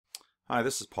Hi,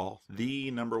 this is Paul.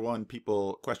 The number one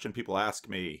question people ask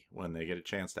me when they get a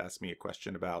chance to ask me a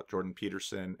question about Jordan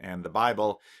Peterson and the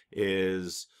Bible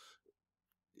is,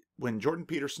 when Jordan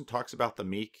Peterson talks about the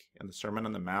meek and the Sermon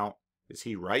on the Mount, is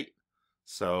he right?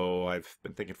 So I've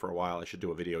been thinking for a while I should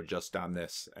do a video just on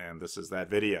this, and this is that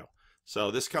video.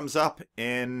 So this comes up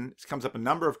a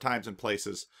number of times and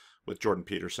places with Jordan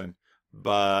Peterson,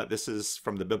 but this is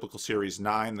from the biblical series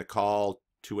 9, The Call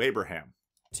to Abraham.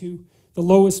 To the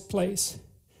lowest place.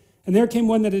 And there came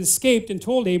one that had escaped and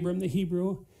told Abram the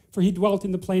Hebrew, for he dwelt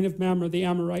in the plain of Mamre, the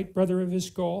Amorite, brother of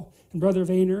Eshcol, and brother of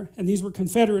Aner, and these were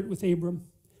confederate with Abram.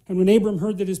 And when Abram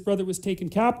heard that his brother was taken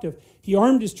captive, he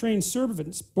armed his trained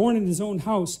servants, born in his own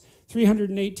house,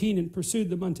 318, and pursued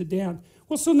them unto Dan.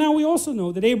 Well, so now we also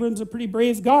know that Abram's a pretty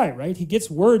brave guy, right? He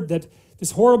gets word that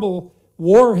this horrible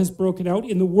war has broken out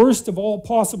in the worst of all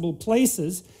possible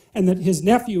places, and that his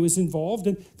nephew is involved.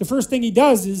 And the first thing he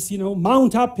does is,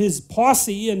 mount up his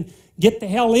posse and get the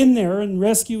hell in there and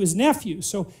rescue his nephew.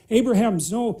 So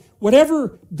Abraham's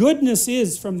whatever goodness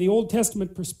is from the Old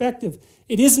Testament perspective,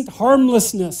 it isn't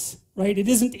harmlessness, right? It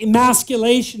isn't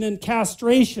emasculation and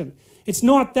castration. It's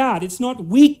not that. It's not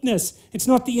weakness. It's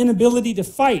not the inability to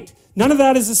fight. None of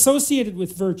that is associated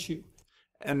with virtue.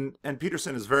 And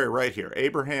Peterson is very right here.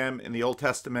 Abraham in the Old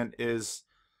Testament is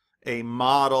a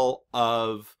model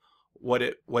of what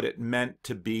it meant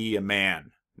to be a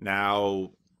man.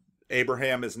 Now,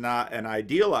 Abraham is not an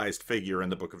idealized figure in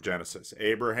the book of Genesis.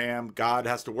 God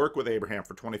has to work with Abraham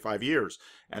for 25 years,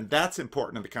 and that's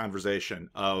important in the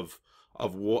conversation of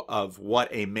what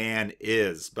a man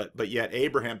is. But yet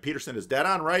Peterson is dead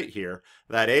on right here,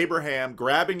 that Abraham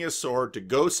grabbing his sword to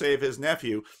go save his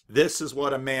nephew, this is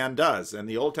what a man does. And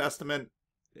the Old Testament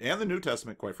and the New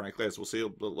Testament, quite frankly, as we'll see a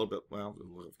little bit, well,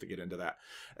 we'll have to get into that.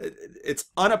 It's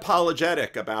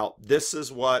unapologetic about this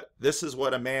is what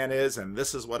a man is, and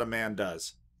this is what a man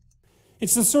does.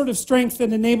 It's the sort of strength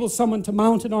that enables someone to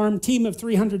mount an armed team of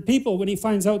 300 people when he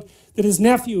finds out that his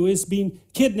nephew is being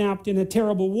kidnapped in a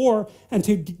terrible war, and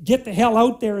to get the hell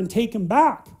out there and take him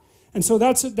back. And so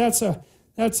that's a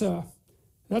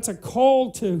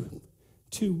call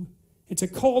it's a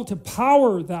call to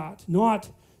power, that not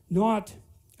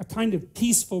a kind of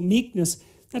peaceful meekness.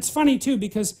 That's funny too,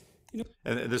 because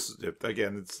and this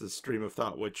again, it's the stream of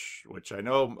thought which I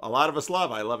know a lot of us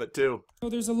love. I love it too.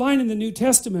 There's a line in the New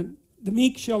Testament: the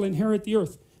meek shall inherit the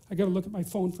earth. I got to look at my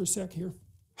phone for a sec here.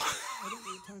 I don't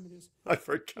know what time it is. I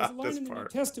forgot this part. There's a line in the New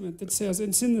Testament that says, and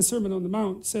it's in the Sermon on the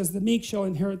Mount, says the meek shall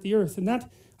inherit the earth. And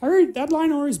that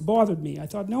line always bothered me. I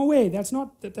thought, no way, that's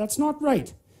not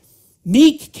right.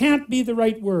 Meek can't be the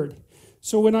right word.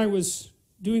 So when I was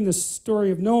doing the story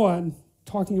of Noah and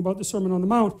talking about the Sermon on the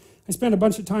Mount, I spent a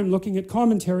bunch of time looking at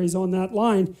commentaries on that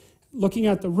line, looking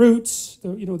at the roots,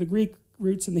 the Greek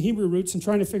roots and the Hebrew roots, and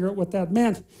trying to figure out what that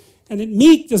meant. And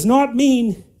meek does not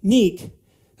mean meek.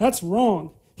 That's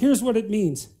wrong. Here's what it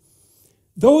means: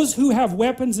 those who have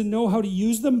weapons and know how to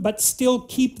use them, but still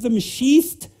keep them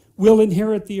sheathed, will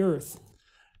inherit the earth.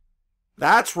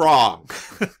 That's wrong.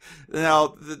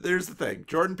 Now, there's the thing.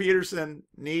 Jordan Peterson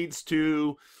needs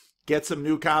to get some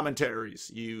new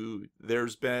commentaries.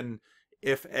 There's been,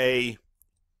 if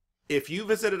you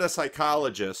visited a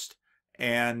psychologist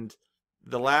and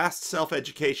the last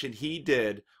self-education he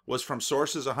did was from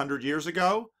sources 100 years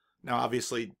ago, now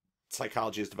obviously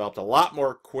psychology has developed a lot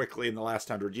more quickly in the last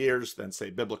 100 years than,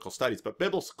 say, biblical studies, but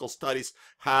biblical studies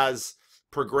has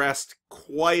progressed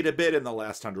quite a bit in the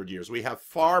last 100 years. We have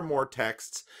far more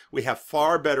texts, we have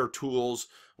far better tools,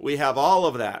 we have all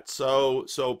of that. So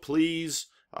please,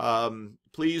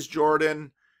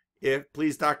 Jordan,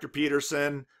 please, Dr.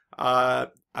 Peterson,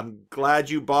 I'm glad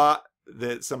you bought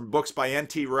some books by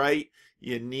N.T. Wright.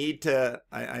 You need to,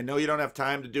 I know you don't have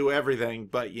time to do everything,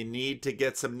 but you need to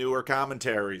get some newer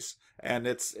commentaries. And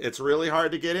it's really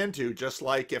hard to get into, just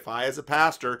like if I, as a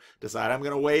pastor, decide I'm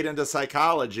going to wade into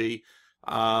psychology.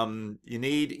 You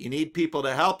need people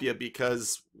to help you,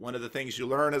 because one of the things you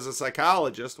learn as a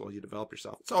psychologist, well, you develop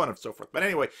yourself, so on and so forth. But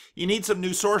anyway, you need some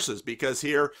new sources, because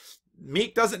here,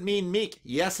 meek doesn't mean meek.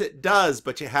 Yes, it does,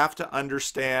 but you have to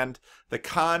understand the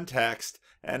context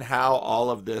and how all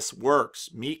of this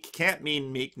works. Meek can't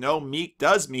mean meek. No, meek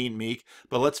does mean meek,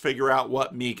 but let's figure out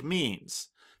what meek means.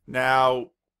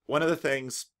 Now, one of the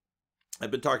things,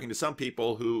 I've been talking to some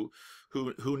people who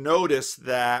notice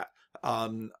that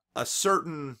the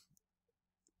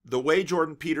way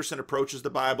Jordan Peterson approaches the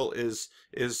Bible is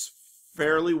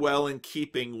fairly well in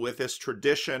keeping with this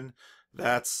tradition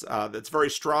that's very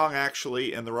strong,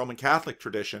 actually, in the Roman Catholic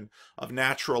tradition of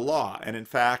natural law. And in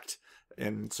fact,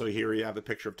 And so here you have a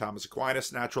picture of Thomas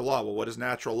Aquinas, natural law. Well, what is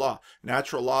natural law?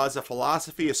 Natural law is a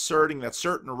philosophy asserting that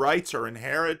certain rights are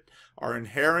inherent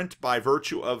by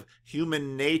virtue of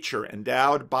human nature,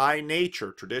 endowed by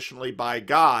nature, traditionally by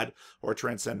God or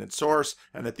transcendent source,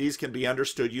 and that these can be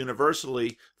understood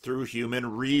universally through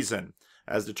human reason.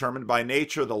 As determined by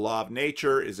nature, the law of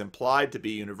nature is implied to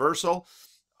be universal,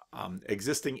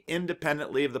 existing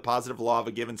independently of the positive law of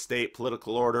a given state,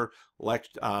 political order,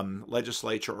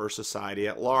 legislature, or society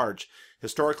at large.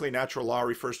 Historically, natural law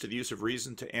refers to the use of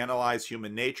reason to analyze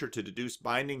human nature, to deduce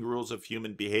binding rules of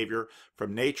human behavior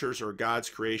from nature's or God's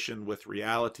creation with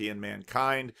reality in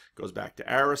mankind. It goes back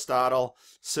to Aristotle,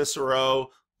 Cicero,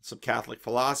 some Catholic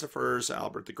philosophers,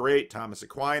 Albert the Great, Thomas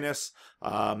Aquinas,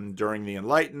 during the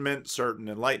Enlightenment, certain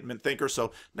Enlightenment thinkers.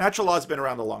 So natural law has been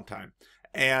around a long time.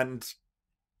 And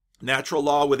natural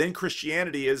law within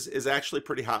Christianity is actually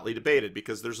pretty hotly debated,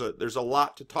 because there's a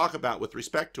lot to talk about with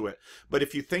respect to it. But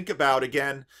if you think about,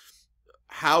 again,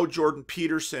 how Jordan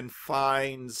Peterson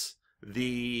finds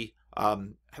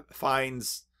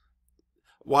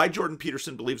why Jordan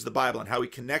Peterson believes the Bible and how he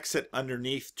connects it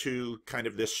underneath to kind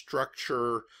of this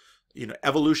structure,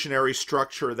 evolutionary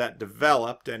structure that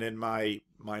developed. And in my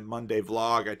Monday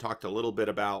vlog, I talked a little bit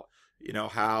about,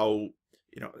 how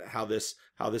this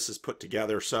is put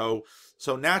together. So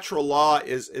natural law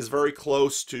is very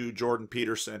close to Jordan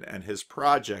Peterson and his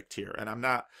project here. And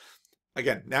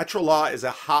natural law is a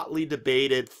hotly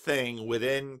debated thing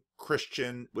within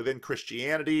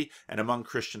Christianity and among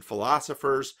Christian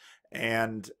philosophers,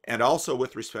 and also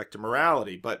with respect to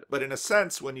morality. But in a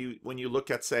sense, when you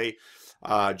look at, say,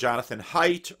 Jonathan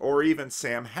Haidt or even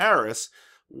Sam Harris,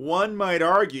 one might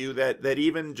argue that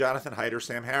even Jonathan Haidt or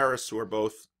Sam Harris, who are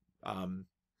both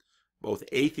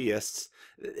atheists,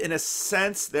 in a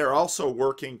sense, they're also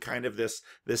working kind of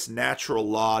this natural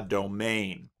law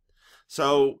domain.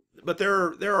 So, but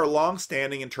there are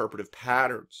long-standing interpretive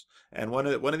patterns, and one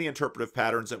of the interpretive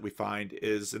patterns that we find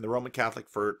is in the Roman Catholic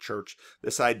Church,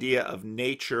 this idea of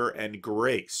nature and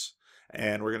grace,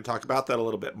 and we're going to talk about that a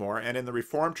little bit more. And in the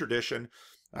Reformed tradition,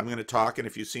 I'm going to talk, and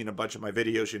if you've seen a bunch of my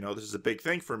videos, you know this is a big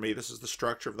thing for me. This is the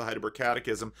structure of the Heidelberg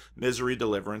Catechism: misery,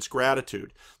 deliverance,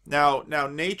 gratitude. Now,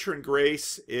 nature and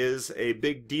grace is a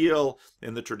big deal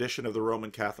in the tradition of the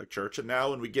Roman Catholic Church. And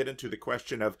now when we get into the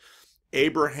question of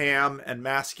Abraham and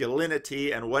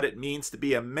masculinity and what it means to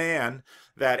be a man,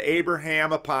 that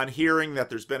Abraham, upon hearing that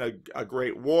there's been a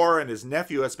great war and his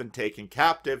nephew has been taken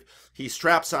captive, he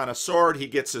straps on a sword, he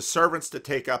gets his servants to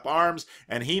take up arms,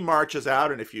 and he marches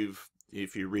out. And if you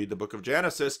read the book of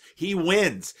Genesis, he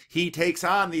wins. He takes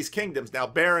on these kingdoms. Now,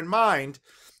 bear in mind,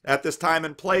 at this time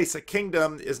and place, a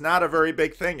kingdom is not a very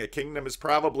big thing. A kingdom is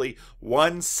probably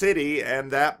one city,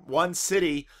 and that one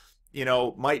city,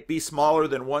 might be smaller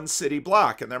than one city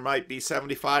block, and there might be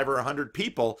 75 or 100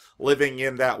 people living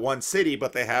in that one city,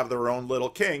 but they have their own little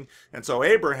king. And so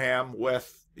Abraham,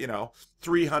 with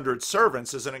 300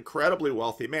 servants, is an incredibly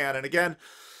wealthy man. And again,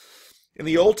 in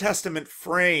the Old Testament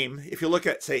frame, if you look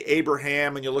at, say,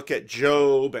 Abraham, and you look at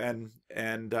Job, and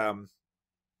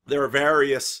there are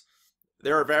various,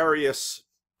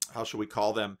 how should we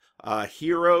call them,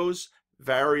 heroes,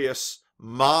 various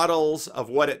models of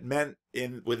what it meant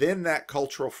within that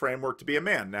cultural framework to be a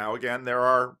man. Now, again,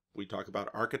 we talk about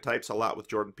archetypes a lot with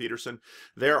Jordan Peterson.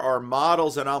 There are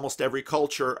models in almost every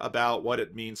culture about what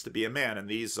it means to be a man, and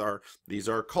these are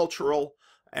cultural.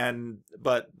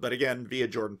 But again, via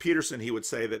Jordan Peterson, he would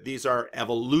say that these are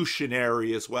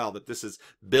evolutionary as well, that this is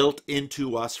built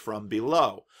into us from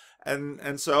below.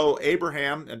 And so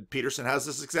Abraham, and Peterson has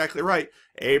this exactly right,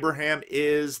 Abraham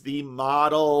is the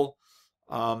model.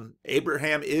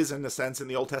 Abraham is, in a sense, in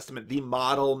the Old Testament, the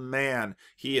model man.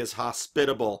 He is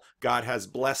hospitable. God has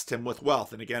blessed him with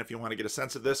wealth. And again, if you want to get a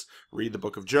sense of this, read the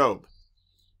book of Job.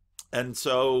 And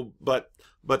so, but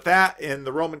that in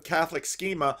the Roman Catholic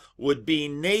schema would be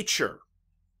nature,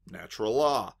 natural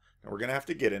law. And we're going to have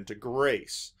to get into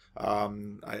grace. I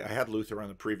had Luther on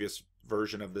the previous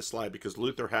version of this slide because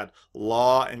Luther had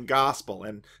law and gospel.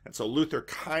 And so Luther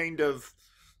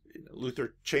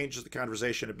changes the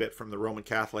conversation a bit from the Roman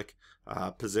Catholic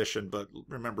position. But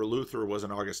remember, Luther was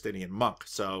an Augustinian monk.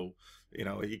 So,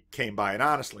 he came by it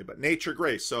honestly. But nature,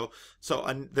 grace. So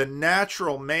the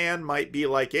natural man might be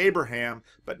like Abraham,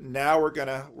 but now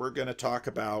we're gonna talk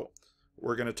about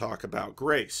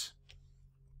grace.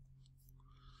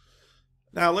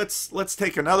 Now let's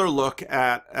take another look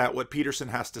at what Peterson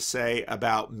has to say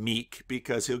about meek,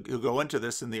 because he'll go into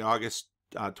this in the August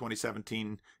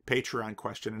 2017 Patreon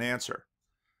question and answer.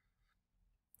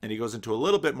 he goes into a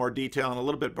little bit more detail and a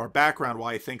little bit more background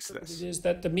why he thinks this. It is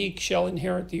that the meek shall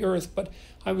inherit the earth. But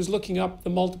I was looking up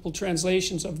the multiple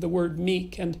translations of the word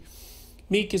meek, and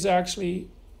meek is actually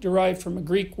derived from a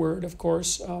Greek word, of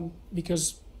course,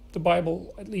 because the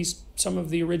Bible, at least some of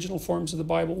the original forms of the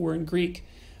Bible, were in Greek.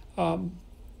 And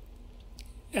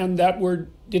that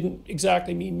word didn't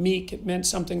exactly mean meek. It meant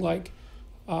something like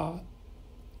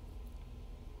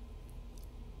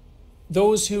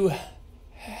those who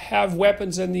have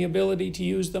weapons and the ability to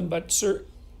use them,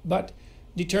 but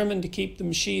determined to keep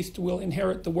them sheathed, will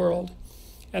inherit the world.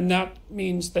 And that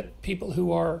means that people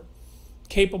who are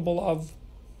capable of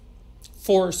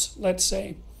force, let's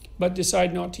say, but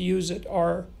decide not to use it,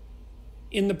 are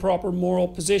in the proper moral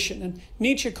position. And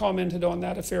Nietzsche commented on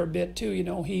that a fair bit too. You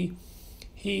know, he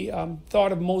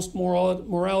thought of most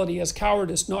morality as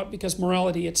cowardice, not because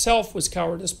morality itself was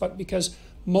cowardice, but because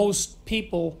most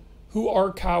people who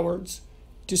are cowards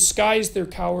disguise their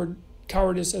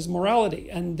cowardice as morality,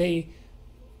 and they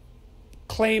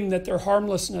claim that their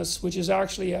harmlessness, which is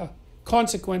actually a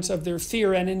consequence of their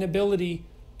fear and inability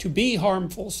to be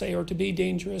harmful, say, or to be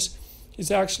dangerous,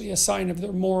 is actually a sign of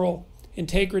their moral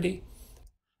integrity.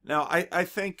 Now, I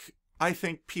think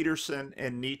Peterson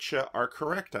and Nietzsche are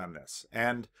correct on this.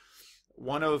 And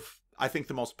one of, I think,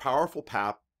 the most powerful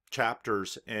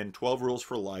chapters in 12 Rules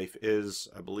for Life is,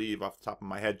 I believe, off the top of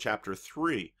my head, chapter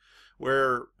 3,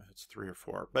 where it's 3 or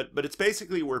 4, but it's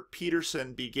basically where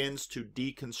Peterson begins to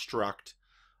deconstruct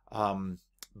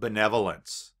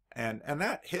benevolence. And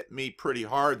that hit me pretty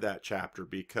hard, that chapter,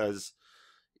 because,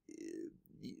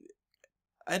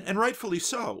 and rightfully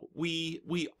so,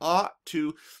 we ought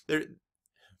to,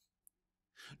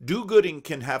 do-gooding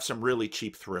can have some really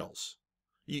cheap thrills.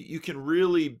 You can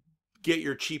really get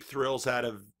your cheap thrills out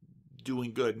of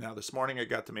doing good. Now, this morning I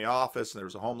got to my office and there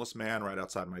was a homeless man right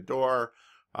outside my door.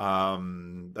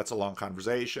 That's a long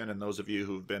conversation, and those of you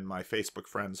who've been my Facebook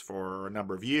friends for a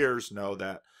number of years know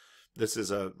that this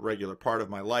is a regular part of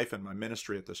my life and my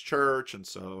ministry at this church. And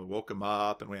so I woke him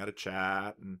up and we had a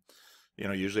chat. And you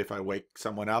know, usually if I wake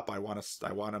someone up, I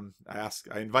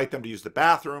invite them to use the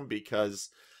bathroom because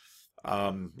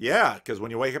because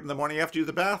when you wake up in the morning, you have to use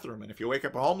the bathroom. And if you wake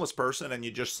up a homeless person and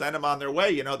you just send them on their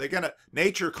way, you know,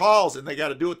 nature calls and they got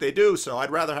to do what they do. So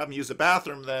I'd rather have them use the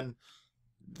bathroom than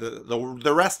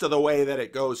the rest of the way that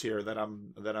it goes here, that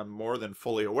I'm more than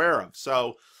fully aware of.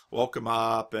 So woke him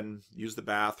up and used the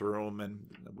bathroom, and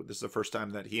this is the first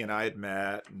time that he and I had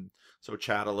met, and so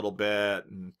chat a little bit,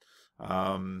 and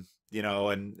you know,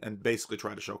 and basically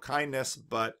try to show kindness.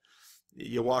 But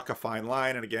you walk a fine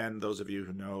line, and again, those of you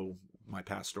who know my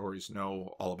past stories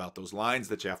know all about those lines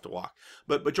that you have to walk.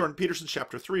 But Jordan Peterson's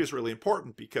chapter 3 is really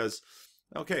important because,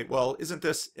 okay, well, isn't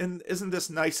this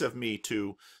nice of me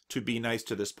to be nice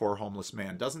to this poor homeless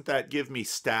man? Doesn't that give me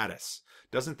status?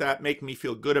 Doesn't that make me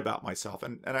feel good about myself?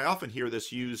 And I often hear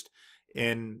this used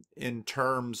in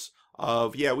terms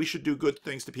of, yeah, we should do good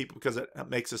things to people because it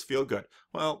makes us feel good.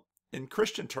 Well, in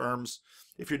Christian terms,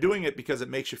 if you're doing it because it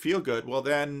makes you feel good, well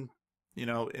then, you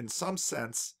know, in some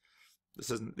sense,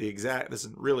 this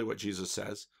isn't really what Jesus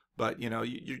says, but you know,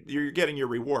 you're getting your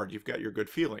reward. You've got your good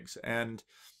feelings. And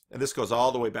this goes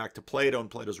all the way back to Plato and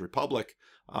Plato's Republic.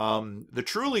 The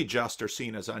truly just are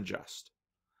seen as unjust.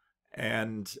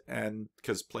 And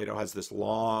because Plato has this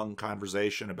long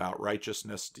conversation about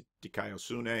righteousness,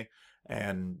 dikaiosune,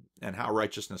 and how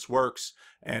righteousness works,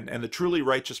 and the truly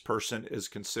righteous person is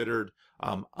considered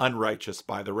unrighteous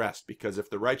by the rest, because if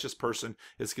the righteous person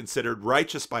is considered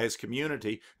righteous by his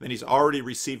community, then he's already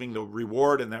receiving the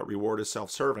reward, and that reward is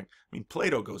self-serving. I mean,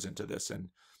 Plato goes into this in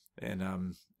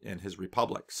his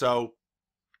Republic. So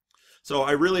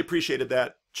I really appreciated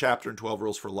that chapter in 12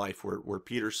 Rules for Life, where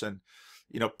Peterson,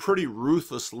 you know, pretty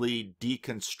ruthlessly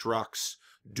deconstructs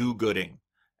do-gooding,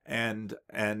 and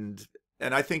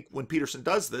I think when Peterson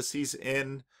does this, he's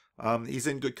in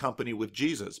good company with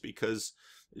Jesus, because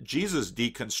Jesus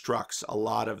deconstructs a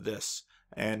lot of this,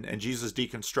 and Jesus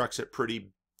deconstructs it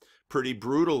pretty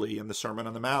brutally in the Sermon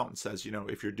on the Mount, and says, you know,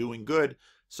 if you're doing good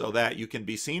so that you can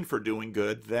be seen for doing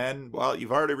good, then, well,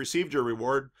 you've already received your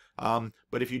reward.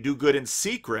 But if you do good in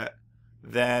secret,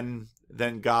 then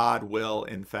God will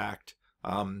in fact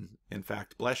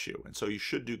bless you. And so you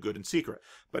should do good in secret.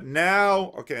 But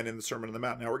now, okay, and in the Sermon on the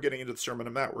Mount, now we're getting into the Sermon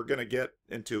on the Mount. We're going to get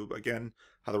into, again,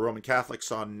 how the Roman Catholics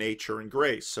saw nature and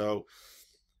grace. So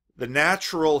the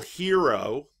natural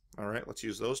hero, all right, let's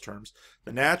use those terms.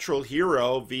 The natural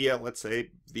hero let's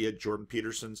say, via Jordan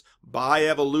Peterson's by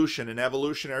evolution, in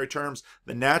evolutionary terms,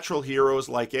 the natural hero is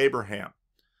like Abraham.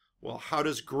 Well, how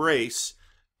does grace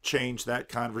change that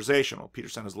conversation? Well,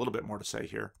 Peterson has a little bit more to say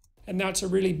here. And that's a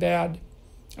really bad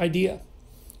idea.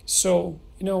 So,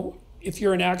 if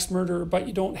you're an axe murderer but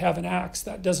you don't have an axe,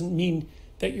 that doesn't mean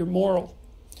that you're moral.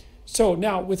 So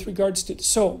now with regards to,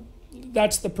 so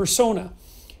that's the persona.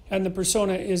 And the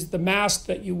persona is the mask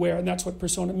that you wear, and that's what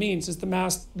persona means, is the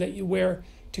mask that you wear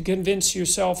to convince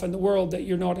yourself and the world that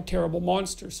you're not a terrible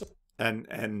monster. So,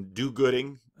 and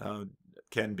do-gooding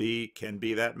can be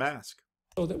that mask.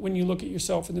 So that when you look at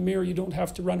yourself in the mirror, you don't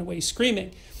have to run away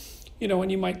screaming.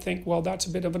 And you might think, well, that's a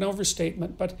bit of an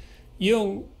overstatement, but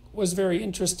Jung was very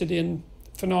interested in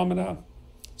phenomena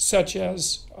such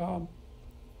as,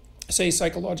 say,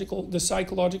 the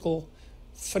psychological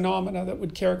phenomena that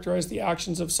would characterize the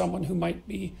actions of someone who might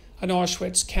be an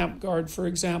Auschwitz camp guard, for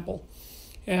example.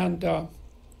 And,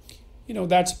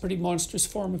 that's a pretty monstrous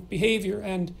form of behavior.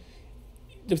 And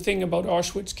the thing about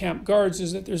Auschwitz camp guards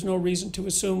is that there's no reason to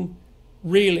assume,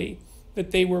 really,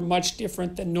 that they were much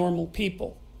different than normal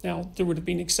people. Now, there would have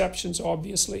been exceptions,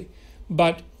 obviously,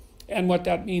 and what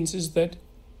that means is that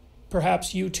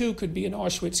perhaps you too could be an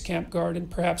Auschwitz camp guard,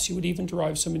 and perhaps you would even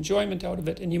derive some enjoyment out of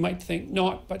it, and you might think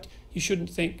not, but you shouldn't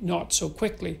think not so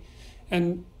quickly.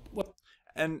 And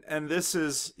this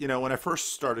is, when I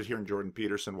first started hearing Jordan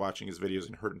Peterson, watching his videos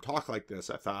and heard him talk like this,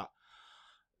 I thought,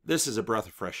 this is a breath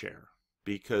of fresh air,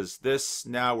 because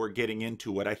now we're getting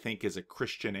into what I think is a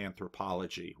Christian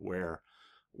anthropology, where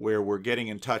we're getting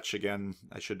in touch again.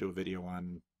 I should do a video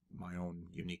on my own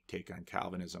unique take on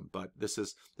Calvinism, but this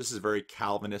is a very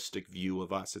Calvinistic view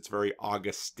of us. It's very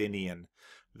Augustinian,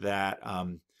 that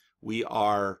we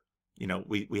are,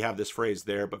 we have this phrase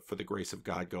there, but for the grace of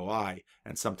God go I,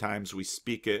 and sometimes we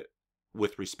speak it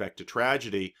with respect to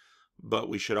tragedy, but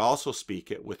we should also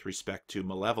speak it with respect to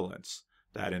malevolence,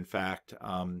 that in fact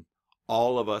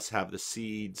all of us have the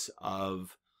seeds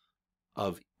of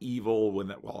evil,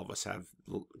 when all of us have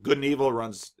good and evil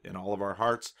runs in all of our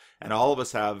hearts, and all of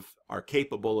us are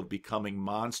capable of becoming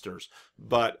monsters.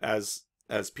 But as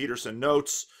Peterson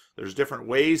notes, there's different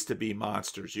ways to be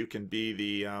monsters. You can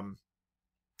be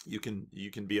you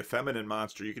can be a feminine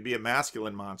monster, you can be a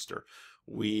masculine monster.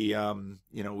 We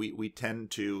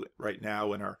tend to, right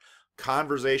now in our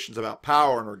conversations about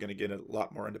power, and we're going to get a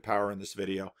lot more into power in this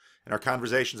video, in our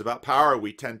conversations about power,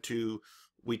 we tend to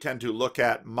look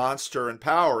at monster and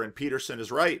power, and Peterson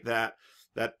is right that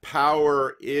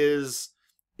power is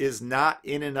not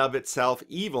in and of itself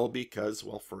evil, because,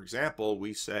 well, for example,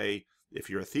 we say, if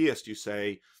you're a theist, you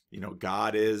say,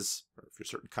 God is, or if you're a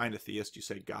certain kind of theist, you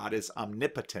say God is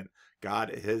omnipotent, God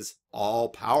is all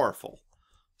powerful.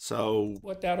 So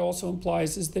what that also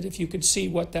implies is that if you could see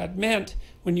what that meant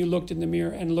when you looked in the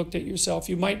mirror and looked at yourself,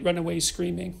 you might run away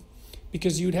screaming,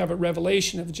 because you'd have a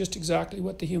revelation of just exactly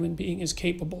what the human being is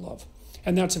capable of.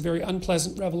 And that's a very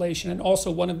unpleasant revelation, and also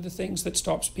one of the things that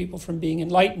stops people from being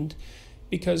enlightened,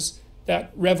 because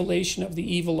that revelation of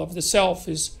the evil of the self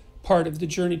is part of the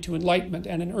journey to enlightenment,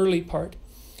 and an early part.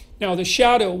 Now, the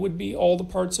shadow would be all the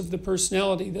parts of the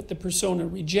personality that the persona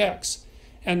rejects,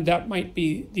 and that might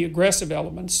be the aggressive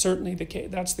elements. Certainly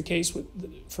that's the case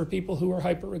for people who are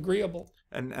hyper-agreeable.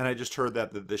 And I just heard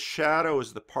that the shadow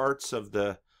is the parts of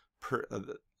the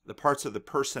parts of the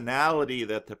personality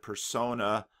that the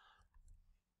persona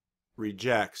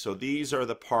rejects. So these are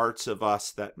the parts of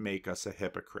us that make us a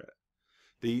hypocrite.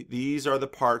 These are the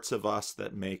parts of us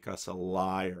that make us a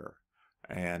liar.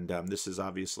 And this is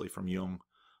obviously from Jung.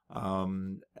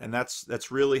 And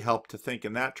that's really helped to think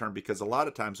in that term, because a lot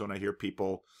of times when I hear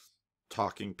people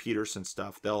talking Peterson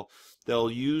stuff,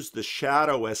 they'll use the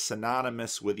shadow as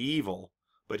synonymous with evil.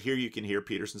 But here you can hear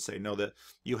Peterson say, no, that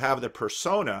you have the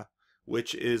persona,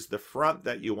 which is the front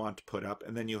that you want to put up,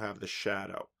 and then you have the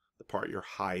shadow, the part you're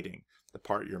hiding, the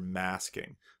part you're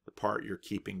masking, the part you're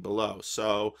keeping below.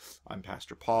 So I'm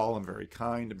Pastor Paul. I'm very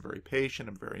kind. I'm very patient.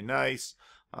 I'm very nice.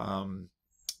 I'm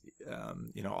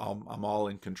all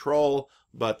in control.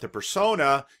 But the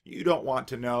persona, you don't want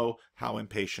to know how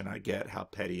impatient I get, how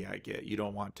petty I get. You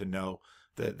don't want to know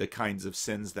the kinds of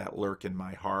sins that lurk in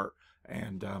my heart,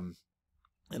 and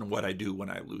what I do when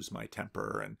I lose my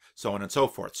temper, and so on and so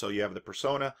forth. So you have the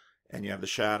persona and you have the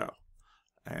shadow,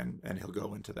 and he'll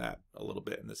go into that a little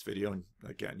bit in this video. And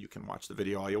again, you can watch the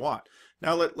video all you want.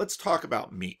 Now let's talk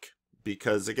about meek,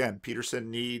 because again, Peterson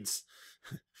needs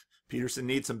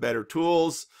some better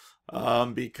tools,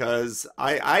 because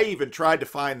I even tried to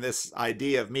find this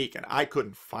idea of meek and I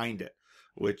couldn't find it,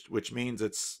 which means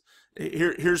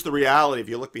here's the reality. If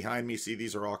you look behind me, see,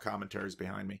 these are all commentaries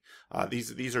behind me.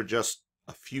 These are just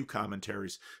a few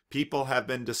commentaries. People have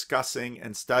been discussing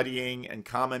and studying and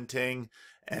commenting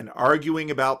and arguing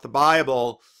about the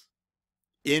Bible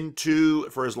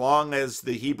for as long as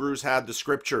the Hebrews had the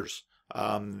scriptures.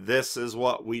 This is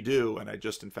what we do. And I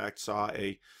just in fact saw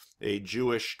a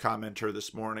Jewish commenter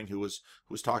this morning who was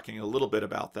talking a little bit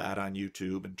about that on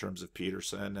YouTube in terms of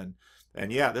Peterson,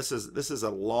 and yeah, this is a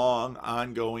long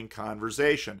ongoing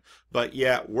conversation, but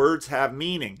yet words have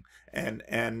meaning, and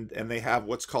they have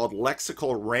what's called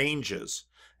lexical ranges,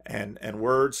 and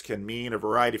words can mean a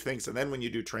variety of things. And then when you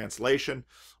do translation,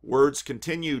 words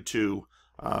continue to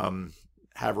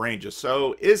have ranges.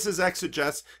 So is this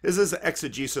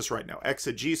exegesis right now?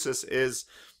 Exegesis is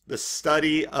the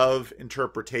study of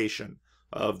interpretation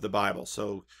of the Bible.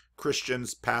 So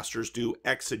Christians, pastors do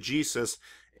exegesis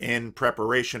in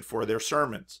preparation for their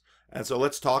sermons. And so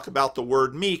let's talk about the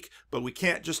word meek, but we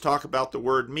can't just talk about the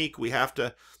word meek. We have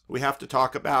to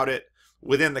talk about it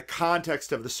within the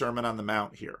context of the Sermon on the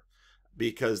Mount here,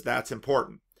 because that's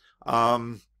important.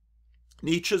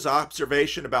 Nietzsche's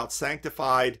observation about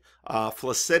sanctified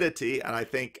flaccidity, and I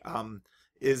think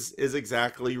is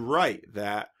exactly right,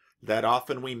 that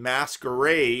often we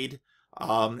masquerade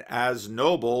as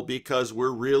noble because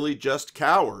we're really just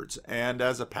cowards. And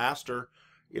as a pastor,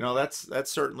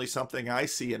 that's certainly something I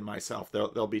see in myself.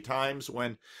 There'll be times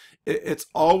when it's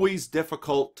always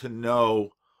difficult to know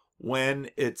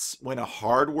when a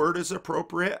hard word is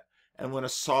appropriate and when a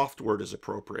soft word is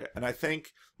appropriate. And I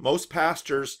think most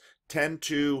pastors tend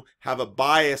to have a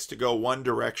bias to go one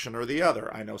direction or the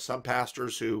other. I know some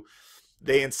pastors who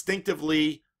they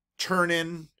instinctively turn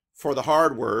in for the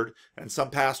hard word, and some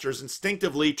pastors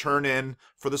instinctively turn in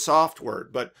for the soft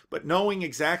word. But knowing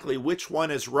exactly which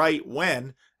one is right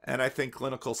when, and I think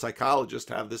clinical psychologists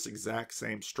have this exact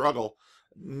same struggle,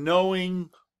 knowing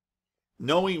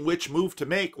which move to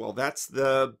make, well, that's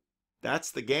the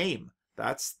game.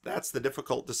 That's the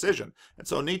difficult decision. And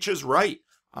so Nietzsche's right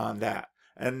on that.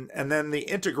 And then the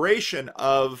integration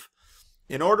of,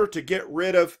 in order to get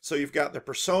rid of, so you've got the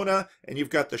persona and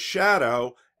you've got the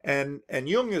shadow, and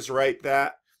Jung is right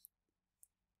that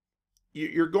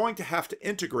you're going to have to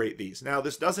integrate these. Now,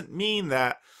 this doesn't mean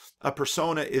that a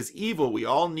persona is evil. We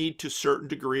all need to a certain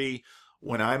degree.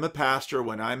 When I'm a pastor,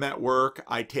 when I'm at work,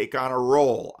 I take on a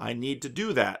role. I need to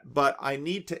do that, but I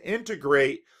need to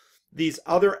integrate these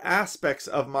other aspects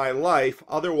of my life.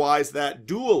 Otherwise, that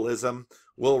dualism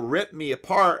will rip me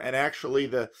apart, and actually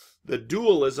the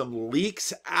dualism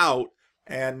leaks out.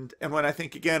 And when I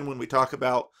think, again,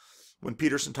 when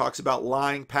Peterson talks about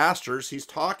lying pastors, he's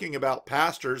talking about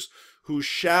pastors whose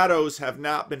shadows have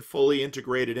not been fully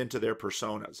integrated into their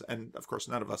personas. And of course,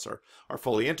 none of us are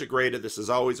fully integrated. This is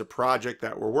always a project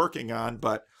that we're working on,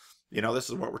 but this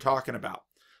is what we're talking about.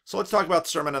 So let's talk about the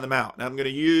Sermon on the Mount. Now I'm going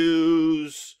to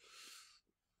use,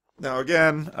 now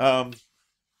again,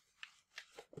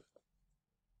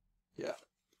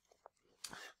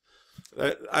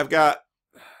 I've got,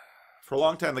 for a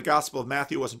long time, the Gospel of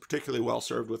Matthew wasn't particularly well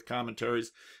served with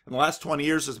commentaries. In the last 20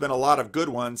 years, there's been a lot of good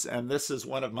ones, and this is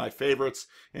one of my favorites,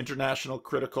 International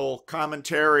Critical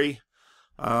Commentary.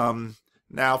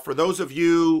 Now, for those of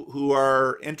you who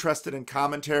are interested in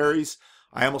commentaries,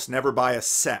 I almost never buy a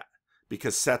set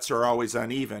because sets are always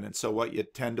uneven, and so what you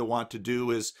tend to want to do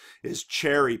is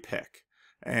cherry pick.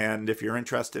 And if you're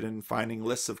interested in finding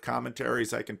lists of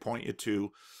commentaries, I can point you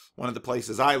to one of the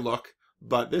places I look.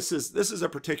 But this is a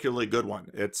particularly good one.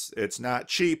 It's not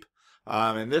cheap,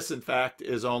 and this, in fact,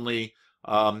 is only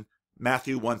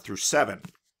Matthew 1 through 7.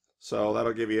 So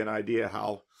that'll give you an idea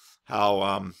how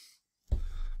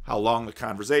long the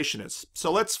conversation is.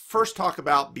 So let's first talk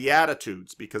about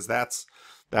Beatitudes, because that's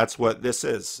what this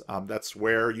is. That's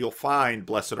where you'll find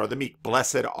blessed are the meek.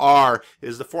 Blessed are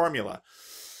is the formula.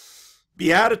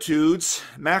 Beatitudes,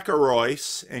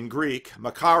 makarois in Greek,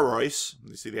 makarois,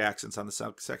 you see the accents on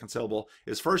the second syllable,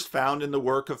 is first found in the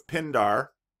work of Pindar,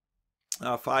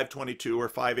 522 or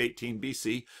 518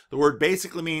 BC. The word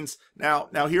basically means, now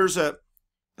here's a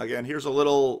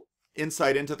little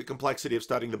insight into the complexity of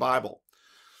studying the Bible.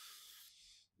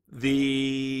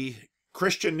 The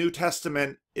Christian New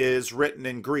Testament is written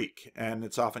in Greek, and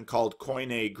it's often called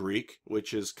Koine Greek,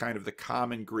 which is kind of the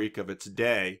common Greek of its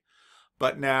day.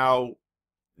 But now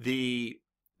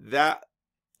that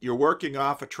you're working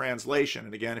off a translation,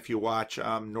 and again, if you watch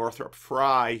Northrop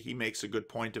Frye, he makes a good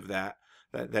point of that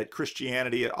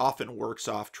Christianity often works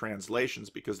off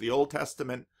translations, because the Old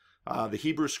Testament, the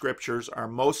Hebrew scriptures are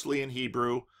mostly in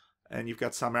Hebrew, and you've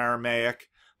got some Aramaic,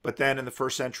 but then in the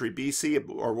 1st century BC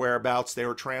or whereabouts, they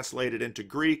were translated into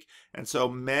Greek, and so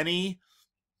many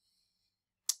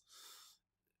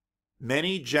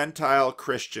Gentile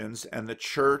Christians and the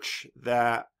church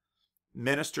that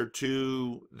ministered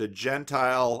to the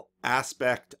Gentile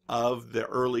aspect of the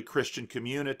early Christian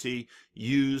community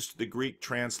used the Greek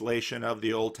translation of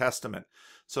the Old Testament.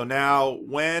 So now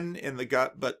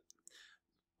but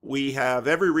we have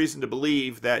every reason to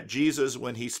believe that Jesus,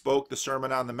 when he spoke the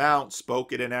Sermon on the Mount,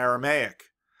 spoke it in Aramaic.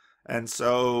 And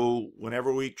so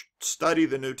whenever we study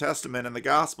the New Testament and the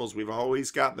Gospels, we've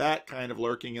always got that kind of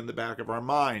lurking in the back of our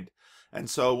mind. And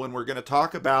so when we're going to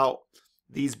talk about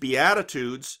these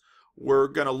Beatitudes, we're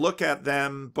going to look at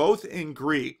them both in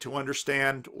Greek to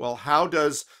understand, well, how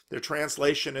does their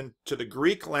translation into the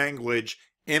Greek language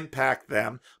impact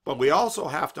them? But we also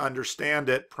have to understand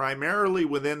it primarily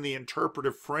within the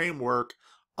interpretive framework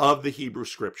of the Hebrew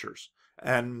Scriptures.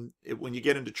 And when you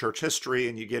get into church history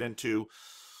and you get into,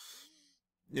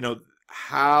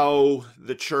 how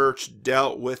the church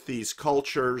dealt with these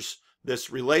cultures, this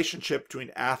relationship between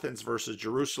Athens versus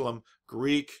Jerusalem,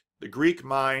 the Greek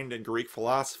mind and Greek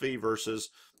philosophy versus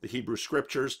the Hebrew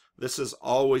Scriptures, this is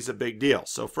always a big deal.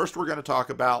 So first we're going to talk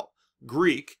about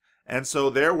Greek. And so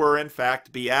there were, in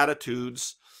fact,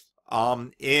 Beatitudes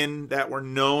that were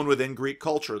known within Greek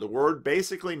culture. The word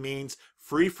basically means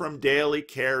free from daily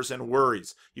cares and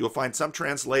worries. You'll find some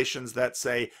translations that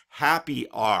say happy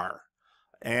are,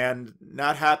 and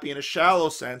not happy in a shallow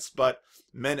sense, but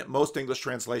most English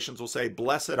translations will say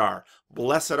blessed are.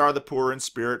 Blessed are the poor in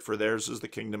spirit, for theirs is the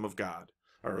kingdom of God,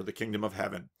 or the kingdom of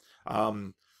heaven.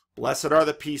 Blessed are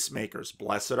the peacemakers.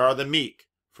 Blessed are the meek,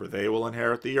 for they will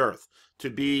inherit the earth.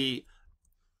 I'm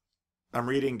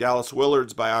reading Dallas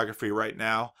Willard's biography right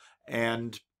now,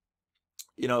 and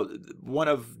one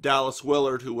of Dallas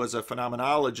Willard, who was a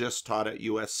phenomenologist, taught at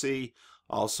USC,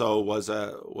 also was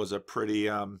a pretty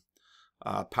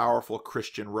powerful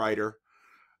Christian writer.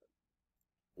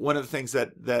 One of the things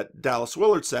that Dallas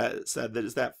Willard said that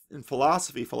is that in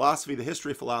philosophy, the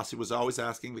history of philosophy was always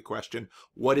asking the question,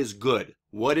 what is good?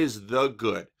 What is the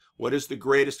good? What is the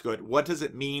greatest good? What does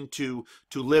it mean to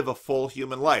live a full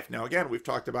human life? Now, again, we've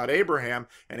talked about Abraham,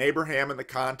 and Abraham in the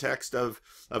context of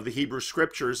the Hebrew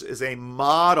Scriptures is a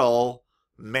model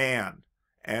man.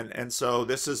 And so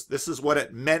this is what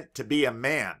it meant to be a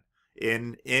man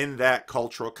in that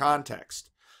cultural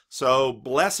context. So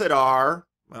blessed are,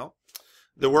 well,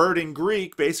 the word in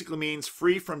Greek basically means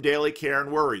free from daily care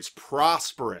and worries,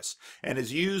 prosperous, and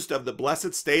is used of the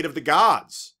blessed state of the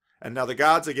gods. And now the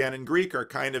gods, again, in Greek are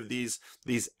kind of these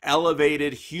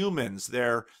elevated humans.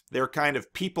 They're kind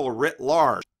of people writ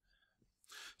large.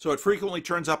 So it frequently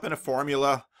turns up in a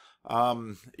formula,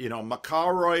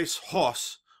 makarois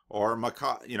hos, or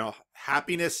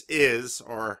happiness is,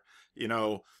 or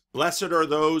blessed are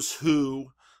those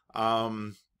who,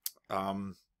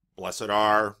 blessed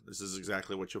are. This is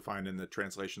exactly what you'll find in the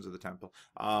translations of the temple.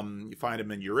 You find them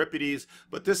in Euripides,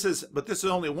 but this is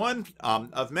only one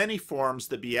of many forms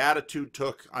the Beatitude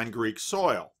took on Greek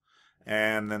soil.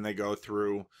 And then they go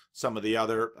through some of the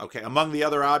other, among the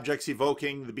other objects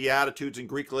evoking the Beatitudes in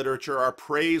Greek literature are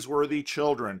praiseworthy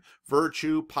children,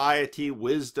 virtue, piety,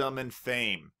 wisdom, and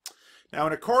fame. Now,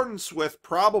 in accordance with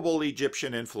probable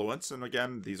Egyptian influence, and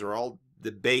again, these are all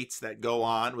debates that go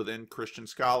on within Christian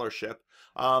scholarship,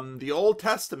 the Old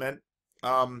Testament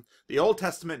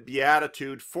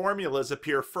Beatitude formulas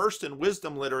appear first in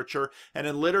wisdom literature and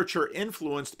in literature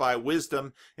influenced by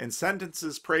wisdom, in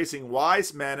sentences praising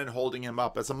wise men and holding him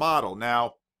up as a model.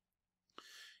 Now,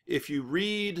 if you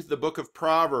read the book of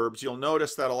Proverbs, you'll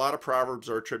notice that a lot of Proverbs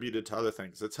are attributed to other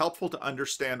things. It's helpful to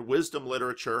understand wisdom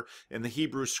literature in the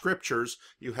Hebrew Scriptures.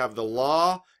 You have the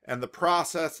law and the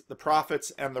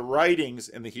prophets, and the writings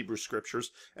in the Hebrew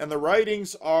Scriptures. And the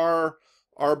writings are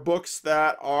books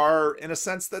that are, in a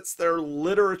sense, that's their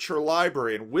literature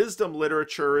library. And wisdom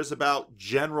literature is about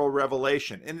general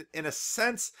revelation. In a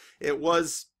sense,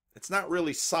 it's not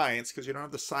really science because you don't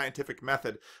have the scientific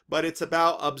method, but it's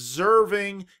about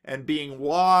observing and being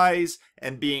wise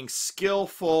and being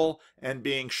skillful and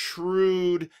being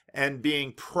shrewd and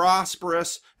being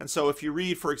prosperous. And so if you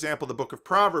read, for example, the book of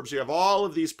Proverbs, you have all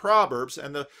of these proverbs,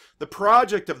 and the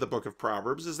project of the book of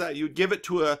Proverbs is that you give it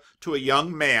to a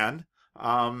young man.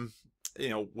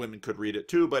 Women could read it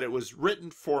too, but it was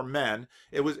written for men.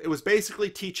 It was basically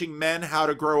teaching men how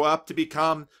to grow up to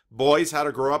become boys, how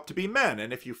to grow up to be men.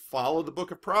 And if you follow the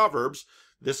book of Proverbs,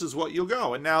 this is what you'll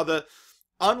go. And now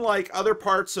unlike other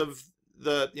parts of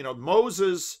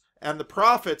Moses and the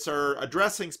prophets are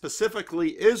addressing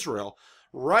specifically Israel,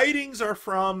 writings are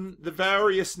from the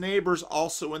various neighbors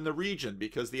also in the region,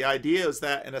 because the idea is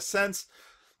that, in a sense,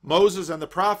 Moses and the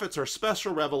prophets are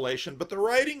special revelation, but the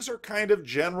writings are kind of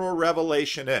general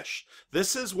revelation-ish.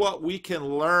 This is what we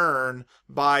can learn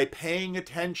by paying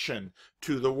attention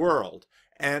to the world.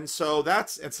 And so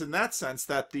it's in that sense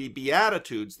that the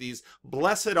Beatitudes, these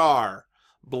blessed are,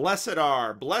 Blessed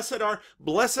are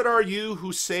you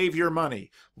who save your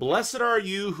money. Blessed are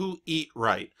you who eat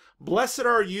right. Blessed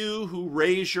are you who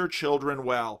raise your children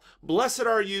well. Blessed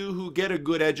are you who get a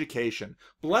good education.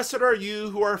 Blessed are you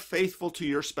who are faithful to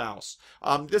your spouse.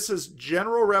 This is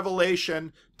general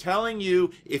revelation telling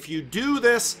you if you do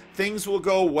this, things will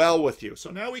go well with you. So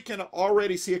now we can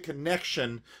already see a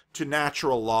connection to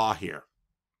natural law here.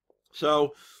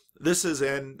 So this is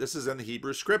in the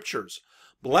Hebrew Scriptures.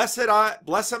 Blessed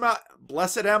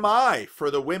am I,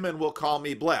 for the women will call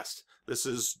me blessed. This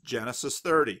is Genesis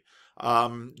 30.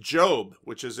 Job,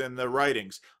 which is in the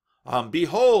writings.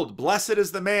 Behold, blessed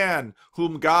is the man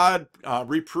whom God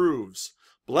reproves.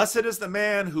 Blessed is the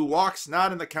man who walks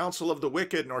not in the counsel of the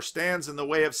wicked, nor stands in the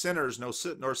way of sinners,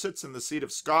 nor sits in the seat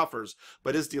of scoffers.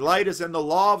 But his delight is in the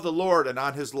law of the Lord, and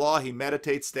on his law he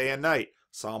meditates day and night.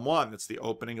 Psalm 1, that's the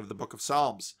opening of the book of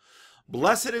Psalms.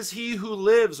 Blessed is he who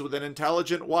lives with an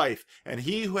intelligent wife, and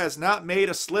he who has not made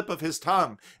a slip of his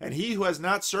tongue, and he who has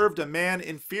not served a man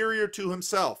inferior to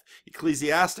himself.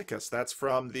 Ecclesiasticus, that's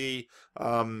from the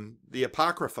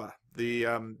Apocrypha,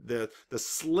 the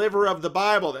sliver of the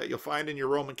Bible that you'll find in your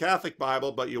Roman Catholic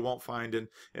Bible, but you won't find in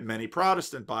many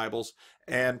Protestant Bibles.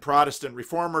 And Protestant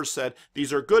reformers said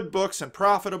these are good books and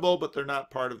profitable, but they're not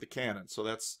part of the canon. So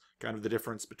that's kind of the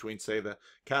difference between, say, the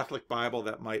Catholic Bible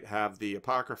that might have the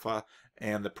Apocrypha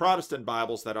and the Protestant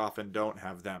Bibles that often don't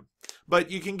have them.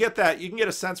 But you can get that, you can get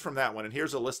a sense from that one. And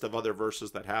here's a list of other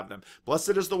verses that have them.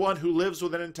 Blessed is the one who lives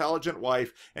with an intelligent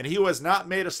wife, and he who has not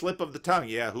made a slip of the tongue.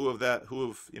 Yeah, who of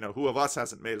us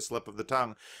hasn't made a slip of the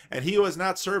tongue? And he who has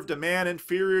not served a man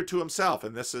inferior to himself.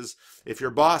 And this is, if your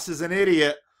boss is an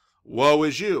idiot, woe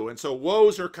is you. And so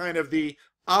woes are kind of the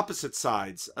opposite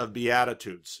sides of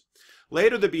Beatitudes.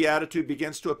 Later, the Beatitude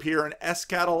begins to appear in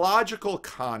eschatological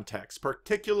context,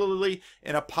 particularly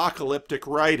in apocalyptic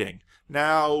writing.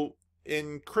 Now,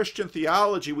 in Christian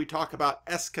theology, we talk about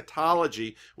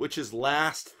eschatology, which is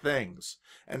last things.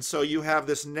 And so you have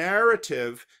this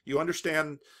narrative, you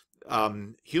understand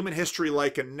human history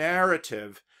like a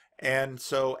narrative, and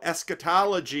so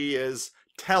eschatology is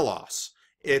telos,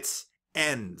 it's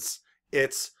ends,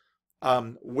 it's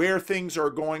where things are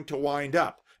going to wind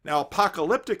up. Now,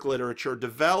 apocalyptic literature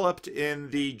developed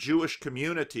in the Jewish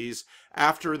communities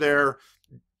after their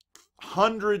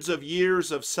hundreds of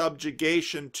years of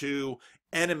subjugation to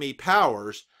enemy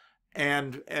powers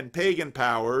and pagan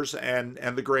powers and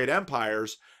the great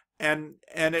empires, and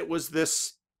it was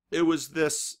this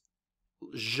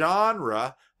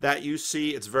genre that you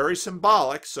see. It's very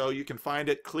symbolic, so you can find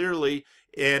it clearly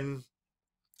in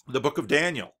the book of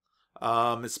Daniel.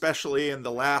 Especially in the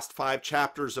last 5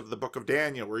 chapters of the book of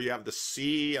Daniel, where you have the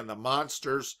sea and the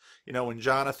monsters. You know, when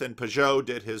Jonathan Pajot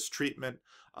did his treatment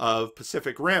of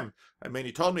Pacific Rim, I mean,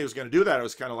 he told me he was going to do that. I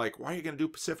was kind of like, why are you going to do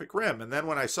Pacific Rim? And then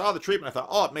when I saw the treatment, I thought,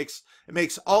 oh, it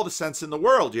makes all the sense in the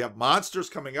world. You have monsters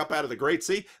coming up out of the Great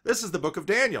Sea. This is the book of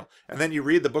Daniel. And then you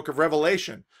read the book of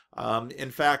Revelation.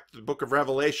 In fact, the book of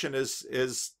Revelation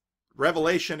is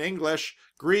Revelation English,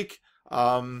 Greek,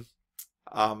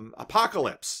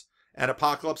 apocalypse. And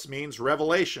apocalypse means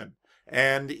revelation.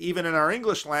 And even in our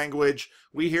English language,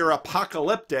 we hear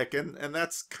apocalyptic, and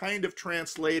that's kind of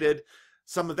translated.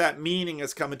 Some of that meaning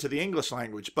has come into the English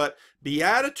language. But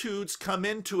Beatitudes come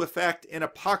into effect in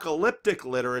apocalyptic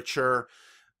literature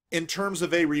in terms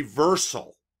of a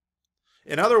reversal.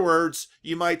 In other words,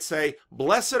 you might say,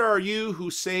 blessed are you who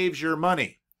saves your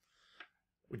money.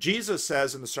 Jesus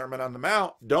says in the Sermon on the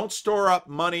Mount, don't store up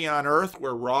money on earth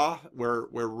where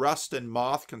rust and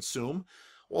moth consume.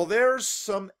 Well, there's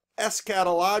some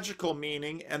eschatological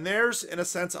meaning, and there's, in a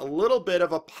sense, a little bit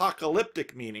of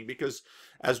apocalyptic meaning, because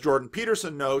as Jordan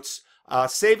Peterson notes,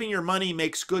 saving your money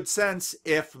makes good sense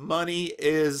if money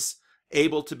is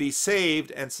able to be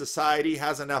saved and society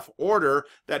has enough order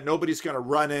that nobody's going to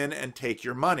run in and take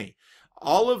your money.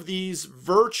 All of these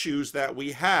virtues that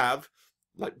we have,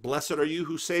 like blessed are you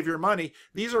who save your money,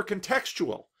 these are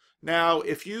contextual. Now,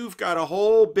 if you've got a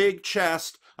whole big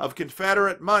chest of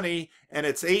Confederate money and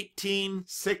it's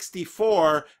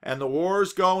 1864 and the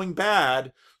war's going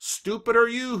bad, stupid are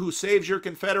you who saves your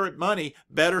Confederate money,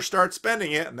 better start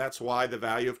spending it. And that's why the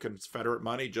value of Confederate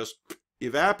money just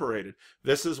evaporated.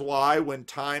 This is why when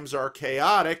times are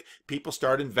chaotic, people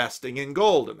start investing in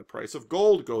gold and the price of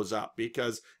gold goes up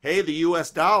because, hey, the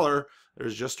US dollar,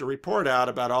 there's just a report out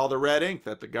about all the red ink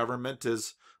that the government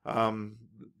is,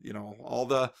 all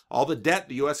the debt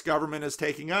the U.S. government is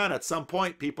taking on. At some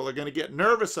point, people are going to get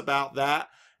nervous about that.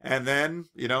 And then,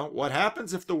 what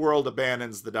happens if the world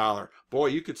abandons the dollar? Boy,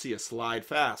 you could see a slide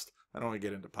fast. I don't want to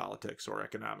get into politics or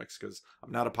economics because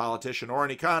I'm not a politician or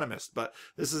an economist. But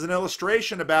this is an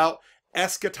illustration about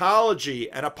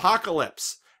eschatology and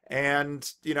apocalypse.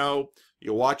 And,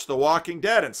 you watch The Walking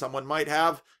Dead and someone might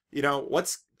have,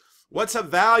 what's a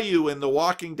value in The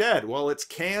Walking Dead? Well, it's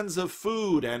cans of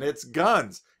food and it's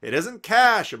guns. It isn't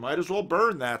cash. You might as well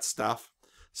burn that stuff.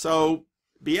 So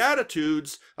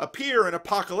Beatitudes appear in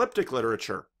apocalyptic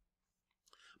literature.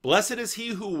 Blessed is he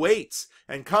who waits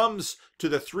and comes to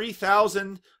the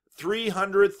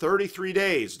 3,333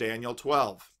 days, Daniel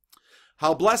 12.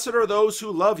 How blessed are those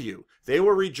who love you. They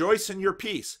will rejoice in your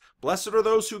peace. Blessed are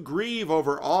those who grieve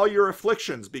over all your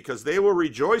afflictions, because they will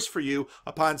rejoice for you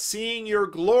upon seeing your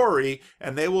glory,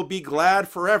 and they will be glad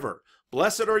forever.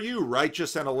 Blessed are you,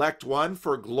 righteous and elect one,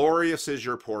 for glorious is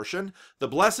your portion. The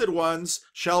blessed ones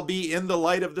shall be in the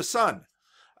light of the sun.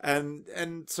 And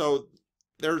so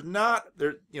there's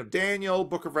Daniel,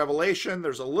 Book of Revelation,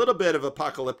 there's a little bit of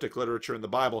apocalyptic literature in the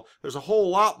Bible. There's a whole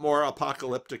lot more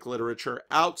apocalyptic literature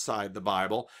outside the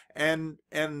Bible, and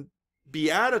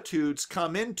Beatitudes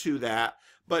come into that,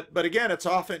 but again, it's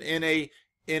often in a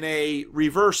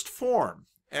reversed form,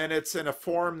 and it's in a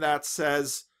form that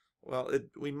says, well,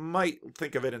 we might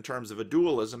think of it in terms of a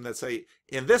dualism that say,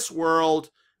 in this world,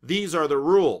 these are the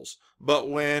rules, but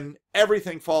when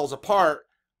everything falls apart,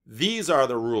 these are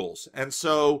the rules. And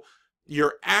so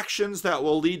your actions that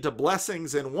will lead to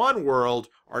blessings in one world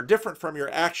are different from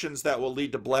your actions that will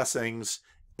lead to blessings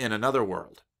in another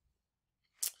world.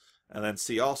 And then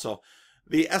see also,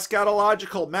 the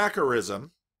eschatological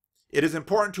macroism, it is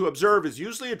important to observe, is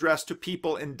usually addressed to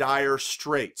people in dire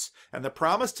straits, and the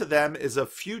promise to them is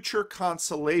of future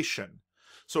consolation.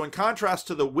 So in contrast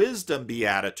to the wisdom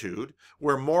beatitude,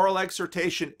 where moral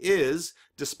exhortation is,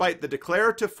 despite the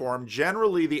declarative form,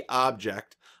 generally the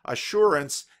object,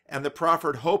 assurance and the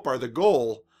proffered hope are the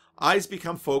goal, eyes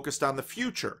become focused on the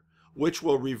future, which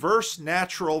will reverse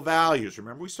natural values.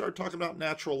 Remember, we started talking about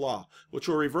natural law, which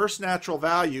will reverse natural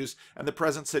values and the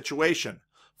present situation.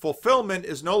 Fulfillment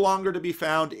is no longer to be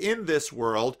found in this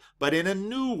world, but in a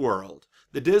new world.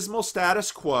 The dismal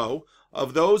status quo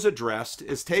of those addressed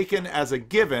is taken as a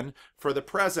given for the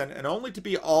present and only to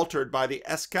be altered by the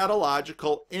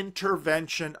eschatological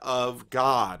intervention of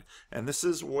God. And this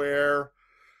is where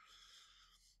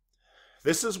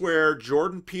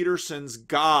Jordan Peterson's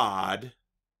God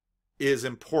is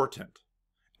important.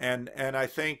 And I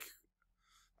think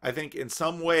in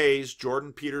some ways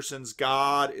Jordan Peterson's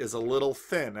God is a little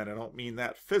thin, and I don't mean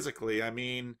that physically. I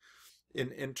mean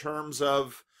in terms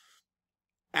of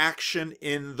action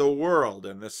in the world.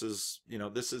 And this is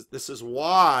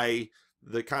why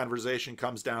the conversation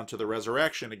comes down to the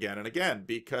resurrection again and again,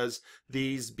 because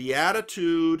these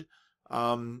beatitude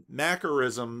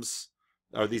macroisms,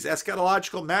 or these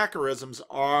eschatological macroisms,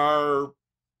 are,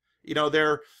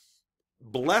 they're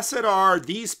blessed are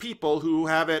these people who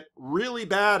have it really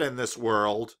bad in this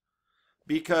world,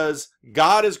 because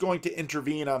God is going to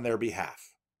intervene on their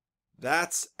behalf.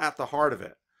 That's at the heart of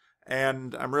it.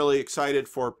 And I'm really excited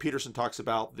for Peterson talks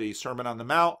about the Sermon on the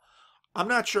Mount. I'm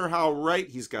not sure how right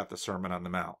he's got the Sermon on the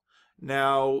Mount.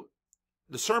 Now,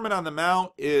 the Sermon on the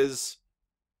Mount is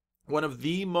one of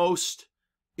the most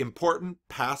important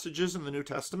passages in the New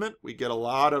Testament. We get a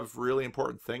lot of really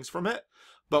important things from it.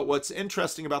 But what's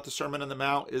interesting about the Sermon on the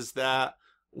Mount is that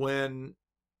when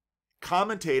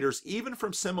commentators, even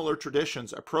from similar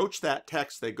traditions, approach that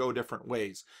text, they go different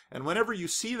ways. And whenever you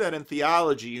see that in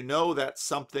theology, you know that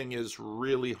something is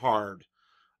really hard.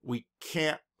 We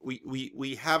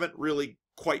haven't really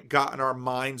quite gotten our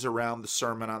minds around the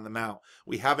Sermon on the Mount.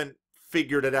 We haven't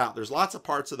figured it out. There's lots of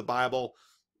parts of the Bible,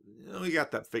 we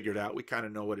got that figured out. We kind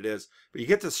of know what it is. But you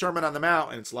get to the Sermon on the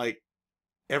Mount, and it's like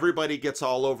everybody gets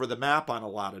all over the map on a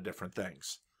lot of different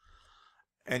things.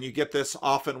 And you get this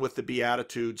often with the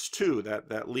Beatitudes too,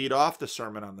 that lead off the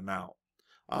Sermon on the Mount.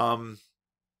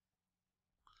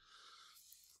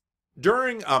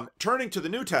 Turning to the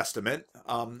New Testament,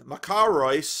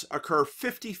 makaros occur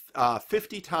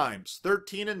 50 times,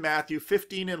 13 in Matthew,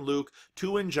 15 in Luke,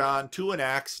 2 in John, 2 in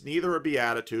Acts, neither a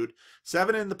beatitude,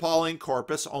 7 in the Pauline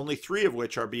corpus, only 3 of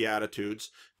which are beatitudes,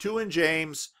 2 in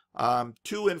James,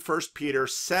 2 in 1 Peter,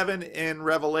 7 in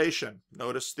Revelation.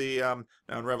 Notice now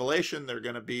in Revelation, they're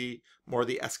going to be more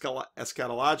the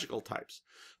eschatological types.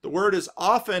 The word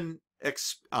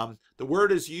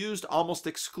is used almost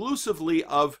exclusively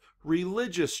of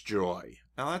religious joy.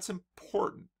 Now that's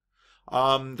important.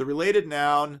 The related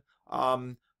noun,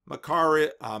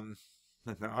 makari,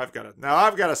 now I've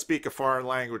got to speak a foreign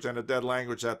language and a dead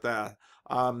language at that.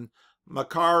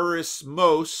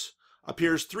 Makarismos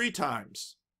appears 3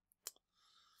 times.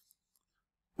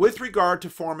 With regard to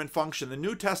form and function, the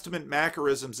New Testament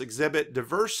Macarisms exhibit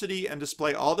diversity and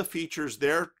display all the features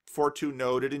therefore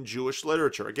noted in Jewish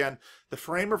literature. Again, the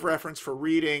frame of reference for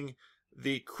reading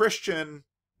the Christian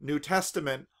New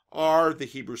Testament are the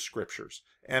Hebrew Scriptures.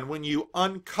 And when you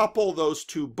uncouple those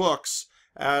two books,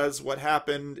 as what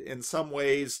happened in some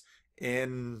ways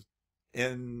in I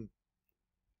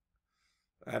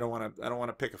don't want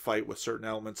to pick a fight with certain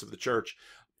elements of the church.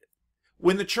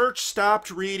 When the church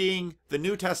stopped reading the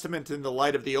New Testament in the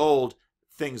light of the Old,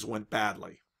 things went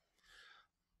badly.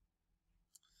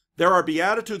 There are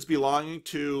Beatitudes belonging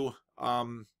to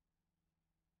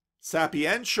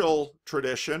sapiential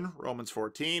tradition, Romans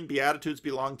 14. Beatitudes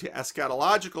belong to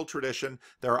eschatological tradition.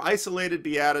 There are isolated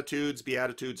Beatitudes,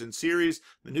 Beatitudes in series.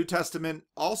 The New Testament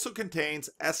also contains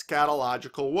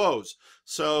eschatological woes.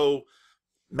 So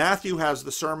Matthew has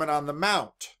the Sermon on the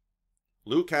Mount.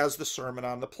 Luke has the Sermon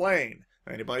on the Plain.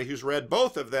 Anybody who's read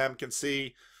both of them can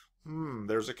see,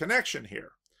 there's a connection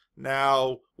here.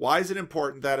 Now, why is it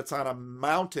important that it's on a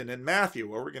mountain in Matthew?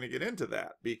 Well, we're going to get into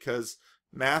that because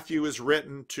Matthew is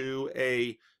written to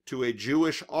a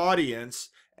Jewish audience,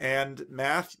 and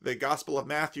the Gospel of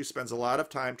Matthew spends a lot of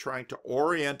time trying to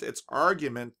orient its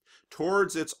argument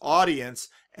towards its audience,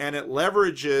 and it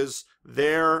leverages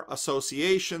their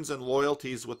associations and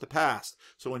loyalties with the past.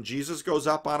 So when Jesus goes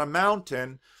up on a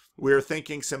mountain, we're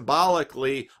thinking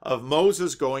symbolically of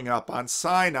Moses going up on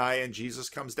Sinai, and Jesus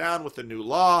comes down with the new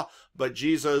law, but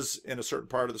Jesus, in a certain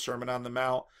part of the Sermon on the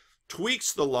Mount,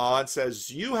 tweaks the law and says,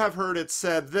 you have heard it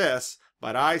said this,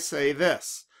 but I say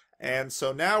this. And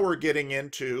so now we're getting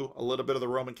into a little bit of the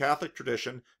Roman Catholic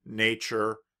tradition,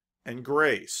 nature and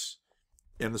grace,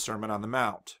 in the Sermon on the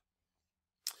Mount.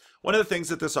 One of the things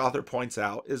that this author points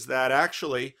out is that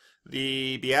actually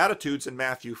the Beatitudes in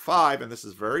Matthew 5, and this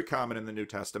is very common in the New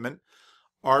Testament,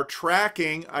 are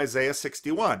tracking Isaiah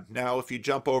 61. Now, if you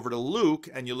jump over to Luke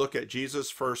and you look at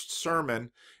Jesus' first sermon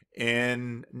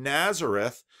in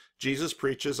Nazareth, Jesus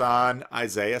preaches on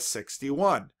Isaiah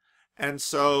 61. And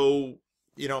so,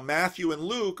 Matthew and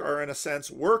Luke are in a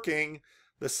sense working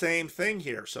the same thing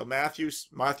here. So Matthew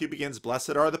begins,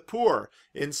 blessed are the poor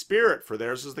in spirit, for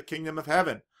theirs is the kingdom of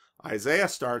heaven. Isaiah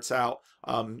starts out,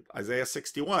 Isaiah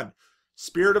 61.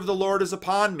 Spirit of the Lord is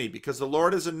upon me, because the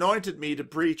Lord has anointed me to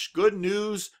preach good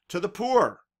news to the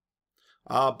poor.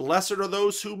 Blessed are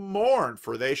those who mourn,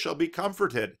 for they shall be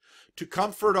comforted. To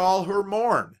comfort all who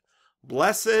mourn.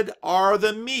 Blessed are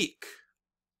the meek.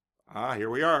 Here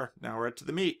we are. Now we're to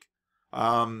the meek.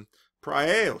 Praus.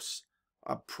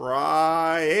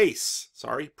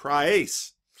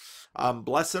 Praus.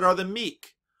 Blessed are the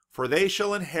meek, for they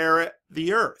shall inherit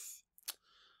the earth.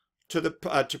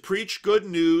 To preach good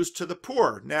news to the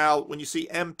poor. Now, when you see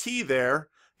MT there,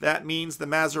 that means the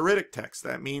Masoretic text.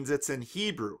 That means it's in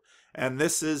Hebrew, and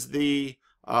this is the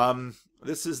Anawim.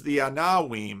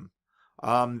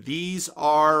 These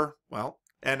are,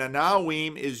 an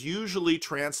Anawim is usually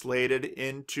translated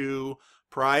into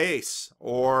praus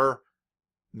or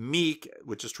meek,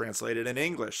 which is translated in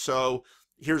English. So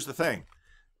here's the thing.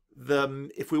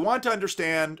 If we want to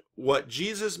understand what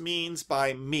Jesus means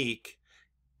by meek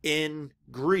in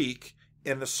Greek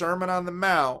in the Sermon on the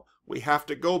Mount, we have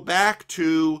to go back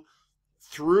through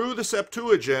the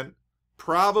Septuagint,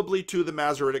 probably to the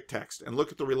Masoretic text, and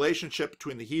look at the relationship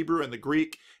between the Hebrew and the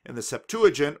Greek in the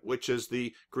Septuagint, which is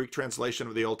the Greek translation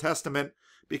of the Old Testament,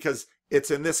 because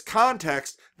it's in this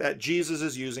context that Jesus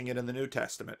is using it in the New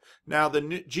Testament. Now,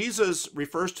 Jesus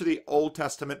refers to the Old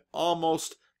Testament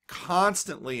almost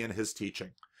constantly in his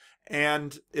teaching.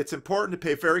 And it's important to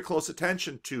pay very close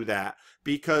attention to that,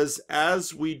 because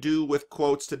as we do with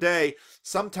quotes today,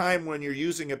 sometime when you're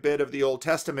using a bit of the Old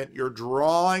Testament, you're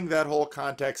drawing that whole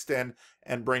context in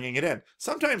and bringing it in.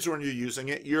 Sometimes when you're using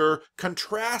it, you're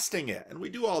contrasting it. And we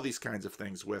do all these kinds of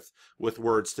things with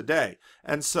words today.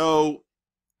 And so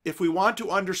if we want to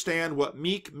understand what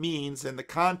meek means in the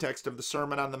context of the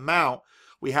Sermon on the Mount,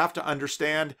 we have to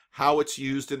understand how it's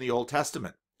used in the Old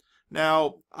Testament.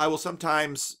 Now, I will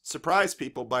sometimes surprise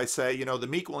people by saying, the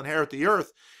meek will inherit the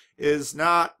earth is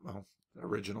not,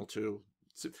 original too.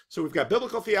 So we've got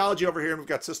biblical theology over here and we've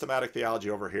got systematic theology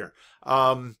over here.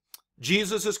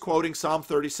 Jesus is quoting Psalm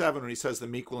 37 when he says the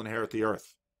meek will inherit the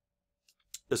earth.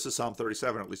 This is Psalm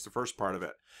 37, at least the first part of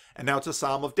it. And now it's a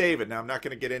Psalm of David. Now, I'm not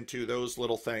going to get into those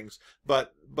little things,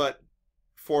 but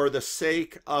for the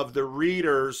sake of the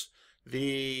readers,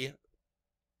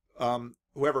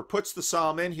 whoever puts the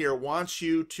psalm in here wants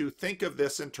you to think of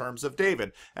this in terms of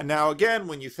David. And now again,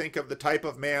 when you think of the type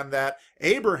of man that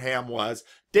Abraham was,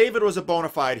 David was a bona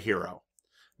fide hero.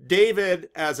 David,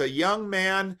 as a young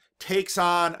man, takes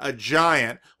on a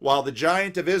giant while the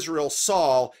giant of Israel,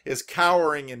 Saul, is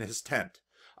cowering in his tent.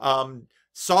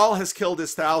 Saul has killed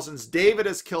his thousands. David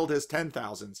has killed his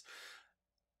 10,000s.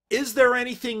 Is there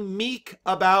anything meek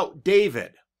about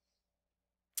David?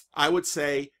 I would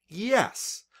say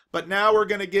yes. But now we're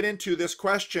going to get into this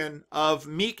question of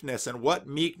meekness and what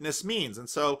meekness means. And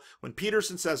so when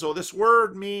Peterson says, oh, this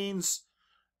word means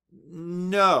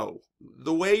no,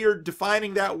 the way you're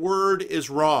defining that word is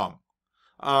wrong.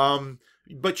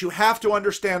 But you have to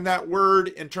understand that word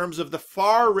in terms of the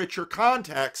far richer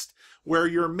context where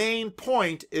your main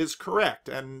point is correct.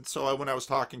 And so when I was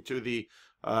talking to the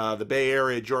Bay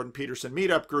Area Jordan Peterson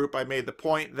meetup group, I made the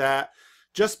point that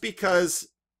just because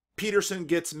Peterson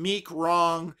gets meek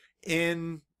wrong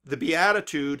in the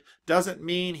Beatitude doesn't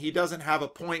mean he doesn't have a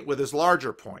point with his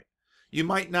larger point. You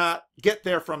might not get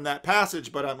there from that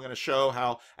passage, but I'm going to show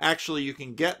how actually you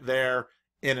can get there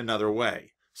in another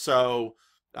way. So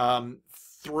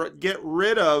get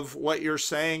rid of what you're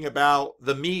saying about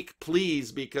the meek,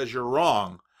 please, because you're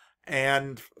wrong,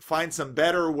 and find some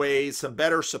better ways, some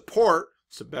better support,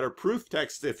 some better proof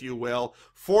text, if you will,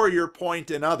 for your point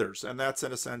in others. And that's,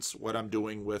 in a sense, what I'm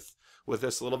doing with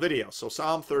this little video. So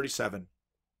Psalm 37.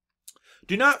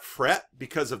 Do not fret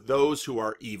because of those who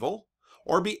are evil,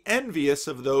 or be envious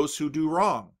of those who do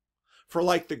wrong. For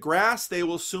like the grass they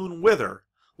will soon wither,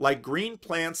 like green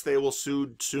plants they will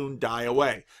soon die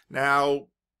away. Now,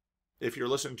 if you're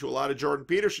listening to a lot of Jordan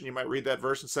Peterson, you might read that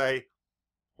verse and say,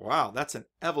 wow, that's an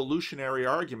evolutionary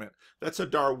argument. That's a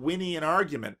Darwinian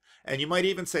argument. And you might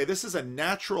even say this is a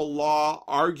natural law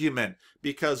argument,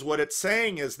 because what it's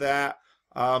saying is that,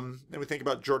 and we think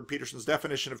about Jordan Peterson's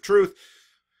definition of truth,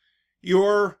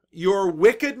 your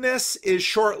wickedness is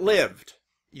short-lived.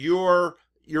 You're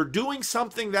doing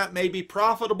something that may be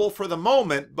profitable for the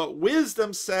moment, but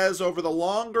wisdom says over the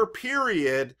longer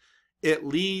period, it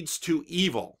leads to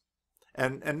evil.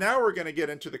 And now we're going to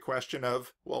get into the question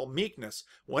of, well, meekness.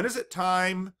 When is it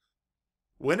time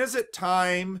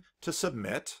to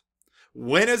submit?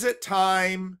 When is it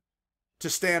time to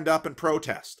stand up and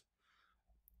protest?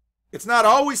 It's not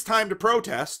always time to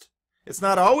protest. It's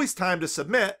not always time to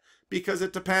submit, because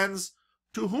it depends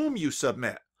to whom you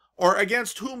submit or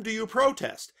against whom do you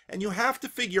protest. And you have to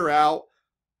figure out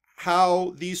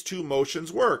how these two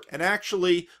motions work. And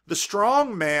actually, the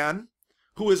strong man,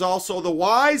 who is also the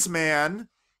wise man,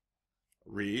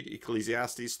 read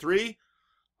Ecclesiastes 3,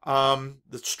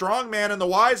 the strong man and the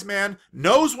wise man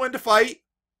knows when to fight,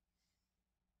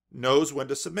 knows when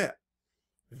to submit.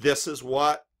 This is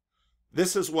what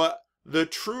the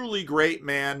truly great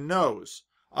man knows.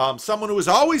 Someone who is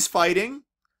always fighting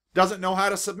doesn't know how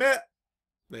to submit.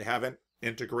 They haven't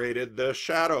integrated the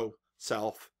shadow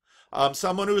self.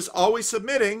 Someone who is always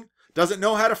submitting doesn't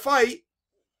know how to fight.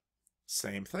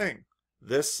 Same thing.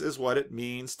 This is what it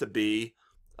means to be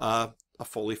a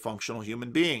fully functional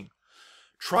human being.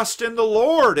 Trust in the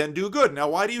Lord and do good. Now,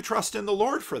 why do you trust in the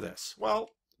Lord for this?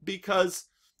 Well, because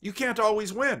you can't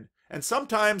always win. And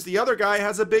sometimes the other guy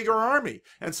has a bigger army.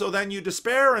 And so then you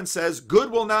despair and says,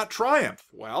 good will not triumph.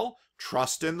 Well,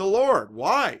 trust in the Lord.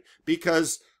 Why?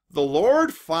 Because the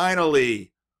Lord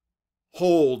finally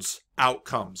holds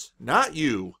outcomes, not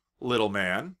you, little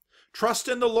man. Trust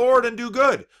in the Lord and do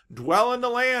good. Dwell in the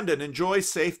land and enjoy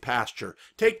safe pasture.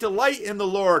 Take delight in the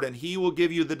Lord, and he will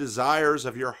give you the desires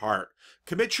of your heart.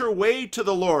 Commit your way to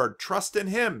the Lord. Trust in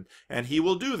him, and he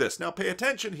will do this. Now pay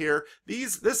attention here.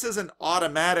 This isn't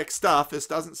automatic stuff. This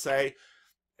doesn't say,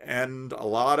 and a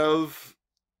lot of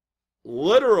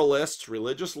literalists,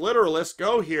 religious literalists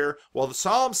go here, well, the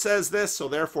Psalm says this, so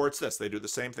therefore it's this. They do the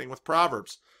same thing with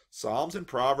Proverbs. Psalms and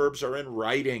Proverbs are in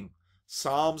writing.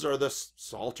 Psalms are the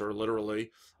Psalter, literally.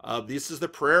 This is the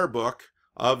prayer book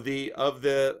of the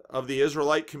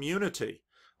Israelite community.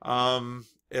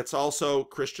 It's also,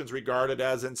 Christians regard it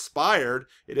as inspired.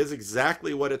 It is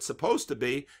exactly what it's supposed to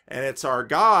be, and it's our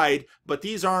guide, but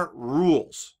these aren't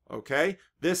rules, okay?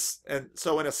 And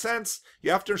so in a sense,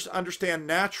 you have to understand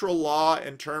natural law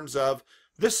in terms of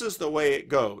this is the way it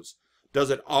goes. Does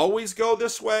it always go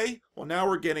this way? Well, now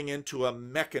we're getting into a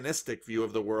mechanistic view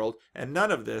of the world, and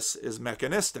none of this is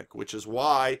mechanistic, which is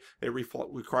why it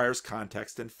requires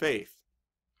context and faith.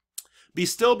 Be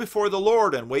still before the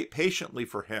Lord and wait patiently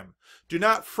for him. Do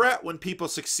not fret when people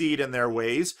succeed in their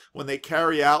ways, when they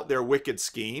carry out their wicked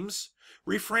schemes.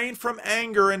 Refrain from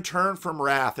anger and turn from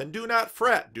wrath, and do not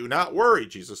fret, do not worry,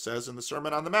 Jesus says in the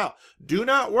Sermon on the Mount. Do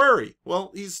not worry.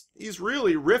 Well, he's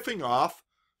really riffing off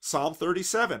Psalm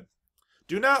 37.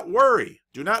 Do not worry,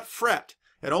 do not fret.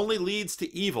 It only leads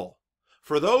to evil.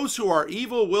 For those who are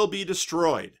evil will be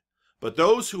destroyed, but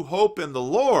those who hope in the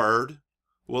Lord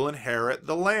will inherit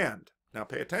the land. Now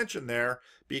pay attention there,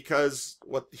 because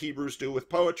what Hebrews do with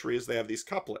poetry is they have these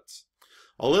couplets.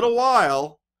 A little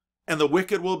while, and the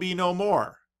wicked will be no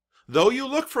more. Though you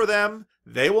look for them,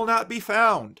 they will not be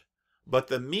found. But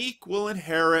the meek will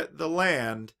inherit the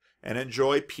land and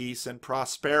enjoy peace and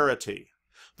prosperity.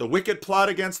 The wicked plot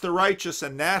against the righteous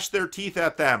and gnash their teeth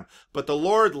at them, but the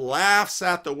Lord laughs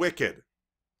at the wicked.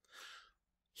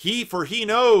 For he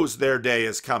knows their day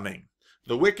is coming.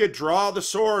 The wicked draw the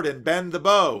sword and bend the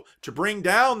bow, to bring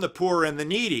down the poor and the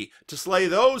needy, to slay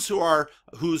those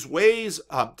whose ways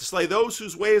are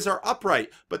upright.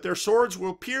 But their swords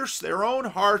will pierce their own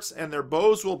hearts, and their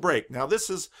bows will break. Now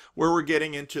this is where we're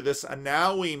getting into this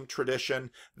Anawim tradition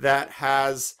that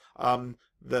has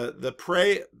the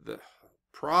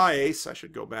praus. I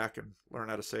should go back and learn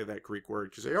how to say that Greek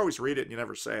word, because I always read it and you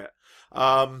never say it.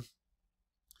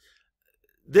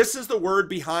 This is the word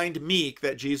behind meek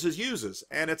that Jesus uses,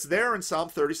 and it's there in Psalm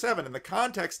 37. And the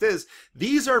context is,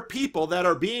 these are people that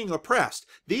are being oppressed.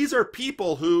 These are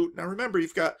people who, now remember,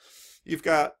 you've got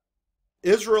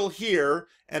Israel here,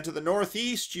 and to the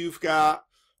northeast you've got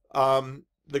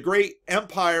the great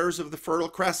empires of the Fertile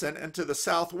Crescent, and to the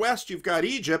southwest you've got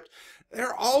Egypt.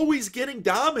 They're always getting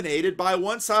dominated by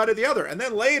one side or the other. And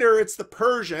then later it's the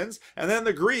Persians, and then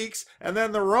the Greeks, and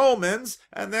then the Romans,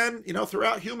 and then,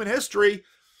 throughout human history,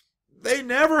 they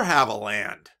never have a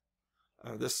land.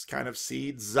 This kind of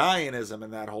seeds Zionism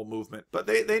in that whole movement. But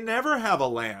they never have a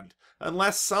land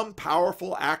unless some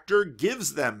powerful actor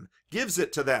gives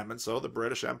it to them. And so the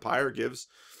British Empire gives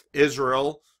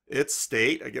Israel its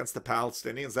state against the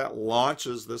Palestinians. That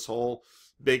launches this whole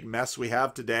big mess we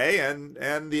have today.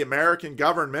 And the American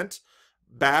government,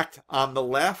 backed on the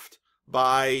left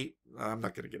by, I'm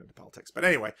not going to get into politics, but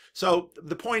anyway. So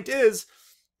the point is,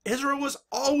 Israel was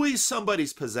always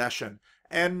somebody's possession.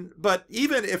 But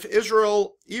even if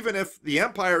the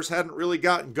empires hadn't really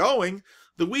gotten going,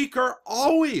 the weak are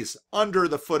always under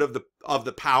the foot of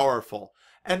the powerful.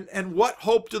 And what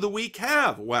hope do the weak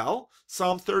have? Well,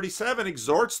 Psalm 37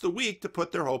 exhorts the weak to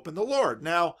put their hope in the Lord.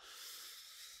 Now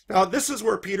this is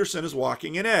where Peterson is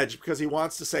walking an edge, because he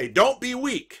wants to say, don't be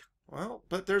weak. Well,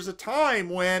 but there's a time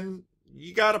when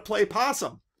you got to play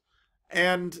possum.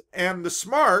 And the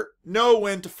smart know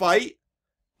when to fight,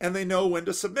 and they know when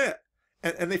to submit.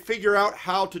 And they figure out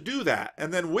how to do that.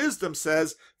 And then wisdom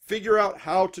says, figure out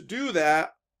how to do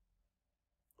that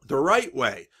the right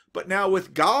way. But now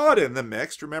with God in the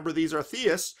mix, remember these are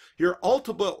theists, your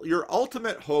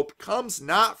ultimate hope comes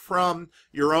not from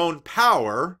your own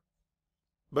power,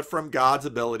 but from God's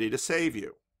ability to save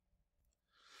you.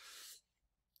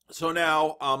 So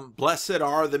now, blessed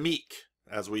are the meek,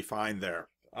 as we find there.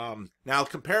 Now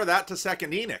compare that to 2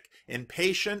 Enoch. In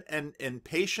patience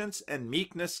and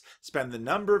meekness, spend the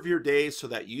number of your days so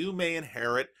that you may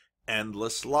inherit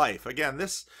endless life. Again,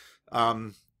 this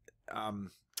 2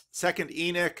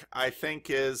 Enoch, I think,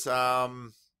 is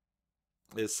 2nd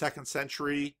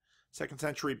century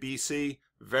BC.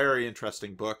 Very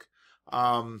interesting book.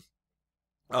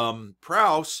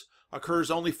 Praus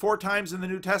occurs only 4 times in the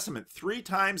New Testament, 3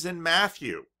 times in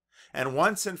Matthew, and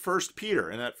once in 1 Peter.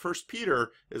 And that 1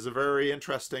 Peter is a very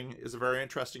interesting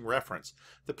reference.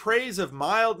 The praise of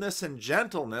mildness and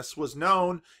gentleness was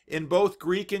known in both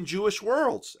Greek and Jewish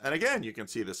worlds. And again, you can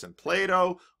see this in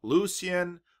Plato,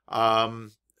 Lucian,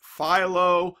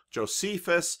 Philo,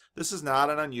 Josephus. This is not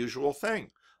an unusual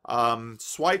thing.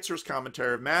 Schweitzer's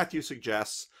commentary of Matthew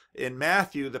suggests in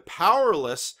Matthew, the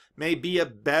powerless may be a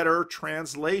better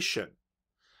translation.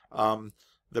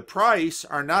 The praus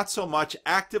are not so much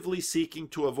actively seeking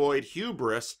to avoid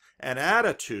hubris and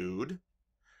attitude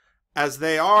as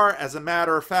they are, as a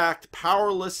matter of fact,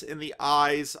 powerless in the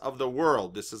eyes of the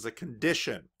world. This is a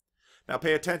condition. Now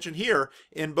pay attention here.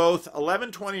 In both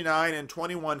 11:29 and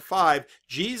 21:5,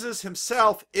 Jesus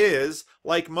himself is,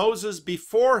 like Moses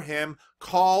before him,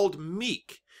 called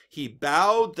meek. He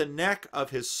bowed the neck of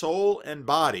his soul and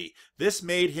body. This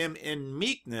made him in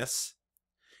meekness,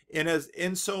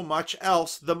 in so much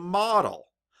else, the model.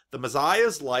 The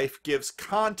Messiah's life gives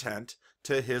content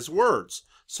to his words.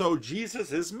 So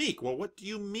Jesus is meek. Well, what do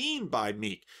you mean by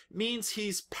meek? It means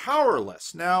he's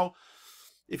powerless. Now,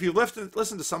 if you listen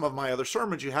to some of my other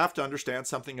sermons, you have to understand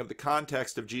something of the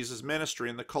context of Jesus' ministry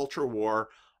and the culture war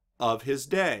of his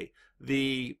day.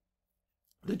 The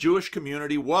Jewish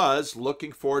community was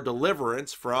looking for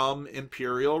deliverance from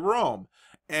imperial Rome,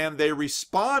 and they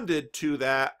responded to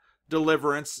that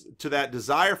deliverance, to that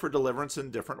desire for deliverance,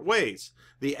 in different ways.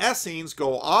 The Essenes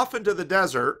go off into the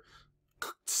desert,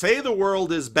 say the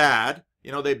world is bad,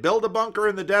 You know, they build a bunker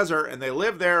in the desert and they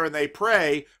live there and they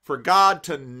pray for God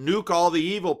to nuke all the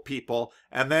evil people.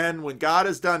 And then when God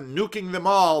is done nuking them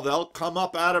all, they'll come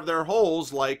up out of their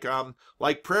holes like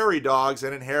prairie dogs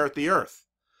and inherit the earth.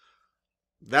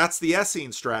 That's the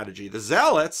Essene strategy. The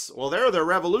Zealots, well, they're the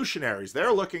revolutionaries.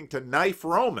 They're looking to knife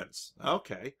Romans.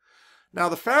 Okay. Now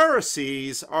the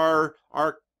Pharisees are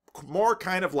more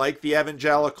kind of like the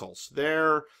evangelicals.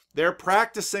 They're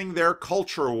practicing their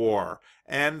culture war,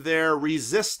 and they're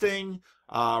resisting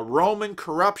Roman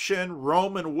corruption,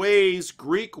 Roman ways,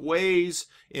 Greek ways,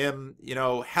 in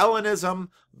Hellenism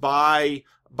by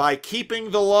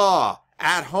keeping the law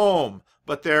at home.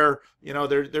 But they're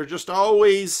just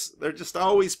always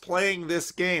playing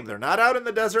this game. They're not out in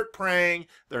the desert praying.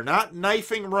 They're not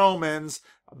knifing Romans.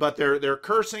 But they're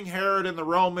cursing Herod and the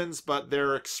Romans, but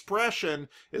their expression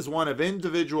is one of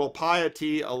individual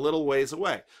piety a little ways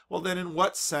away. Well, then in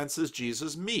what sense is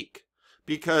Jesus meek?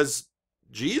 Because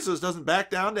Jesus doesn't back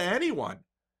down to anyone,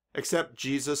 except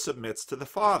Jesus submits to the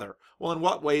Father. Well, in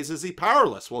what ways is he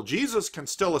powerless? Well, Jesus can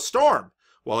still a storm.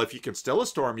 Well, if you can still a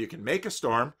storm, you can make a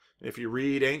storm. If you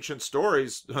read ancient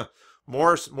stories,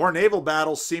 more naval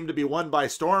battles seem to be won by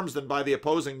storms than by the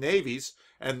opposing navies.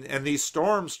 And these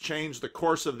storms change the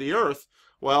course of the earth.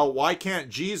 Well, why can't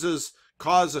Jesus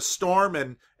cause a storm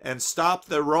and stop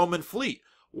the Roman fleet?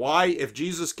 Why, if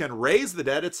Jesus can raise the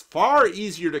dead, it's far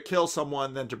easier to kill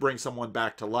someone than to bring someone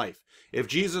back to life. If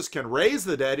Jesus can raise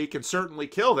the dead, he can certainly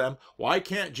kill them. Why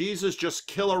can't Jesus just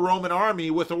kill a Roman army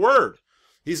with a word?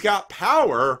 He's got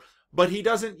power, but he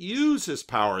doesn't use his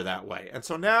power that way. And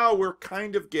so now we're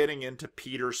kind of getting into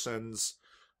Peterson's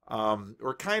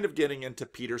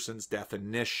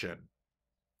definition.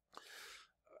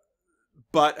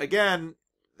 But again,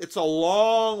 it's a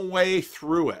long way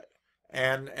through it.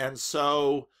 And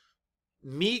so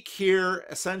meek here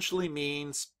essentially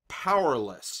means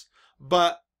powerless.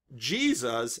 But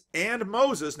Jesus and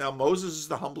Moses, now Moses is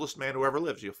the humblest man who ever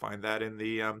lived. You'll find that in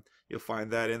the in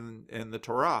the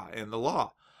Torah, in the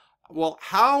law. Well,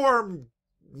 how are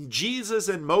Jesus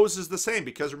and Moses the same?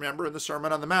 Because remember, in the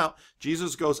Sermon on the Mount,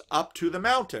 Jesus goes up to the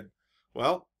mountain.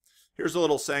 Well, here's a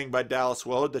little saying by Dallas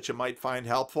Willard that you might find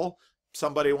helpful.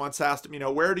 Somebody once asked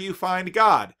him, where do you find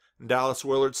God? And Dallas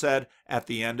Willard said, at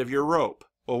the end of your rope.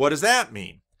 Well, what does that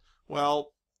mean?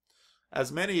 Well, as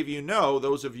many of you know,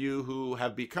 those of you who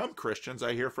have become Christians,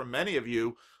 I hear from many of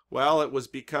you, well, it was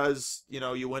because,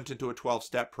 you went into a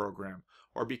 12-step program,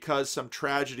 or because some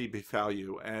tragedy befell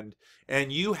you, and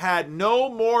you had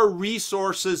no more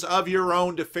resources of your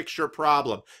own to fix your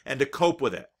problem and to cope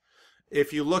with it.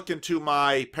 If you look into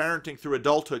my parenting through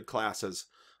adulthood classes,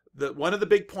 one of the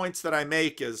big points that I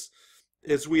make is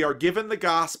we are given the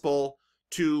gospel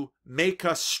to make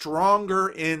us stronger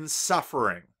in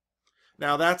suffering.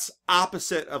 Now that's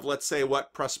opposite of, let's say,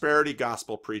 what prosperity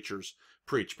gospel preachers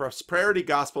preach. Prosperity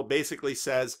gospel basically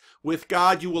says, with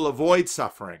God you will avoid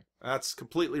suffering. That's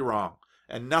completely wrong.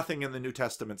 And nothing in the New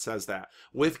Testament says that.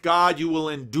 With God you will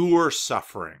endure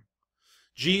suffering.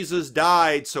 Jesus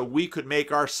died so we could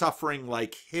make our suffering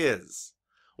like his.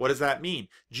 What does that mean?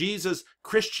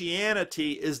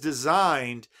 Christianity is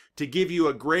designed to give you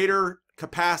a greater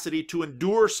capacity to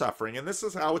endure suffering. And this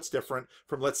is how it's different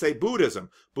from, let's say, Buddhism.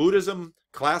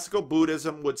 Classical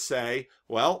Buddhism would say,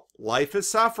 well, life is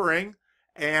suffering,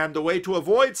 and the way to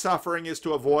avoid suffering is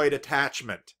to avoid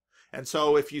attachment. And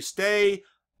so if you stay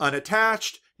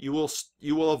unattached, you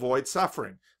will avoid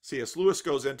suffering. C.S. Lewis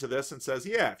goes into this and says,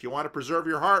 yeah, if you want to preserve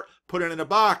your heart, put it in a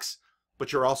box,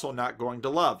 but you're also not going to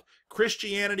love.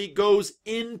 Christianity goes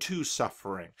into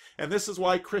suffering. And this is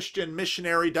why Christian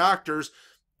missionary doctors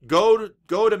go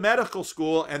to medical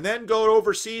school and then go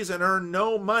overseas and earn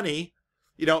no money.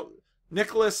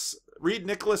 Read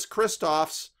Nicholas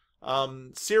Kristof's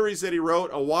series that he wrote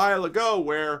a while ago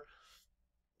where,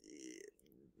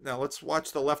 now let's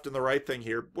watch the left and the right thing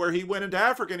here, where he went into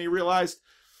Africa and he realized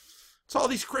it's all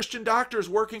these Christian doctors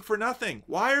working for nothing.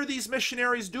 Why are these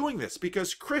missionaries doing this?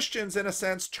 Because Christians, in a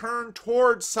sense, turn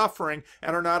towards suffering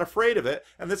and are not afraid of it.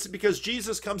 And this is because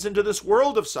Jesus comes into this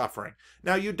world of suffering.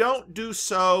 Now, you don't do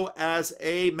so as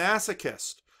a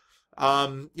masochist.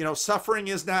 Suffering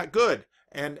is not good.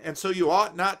 And so you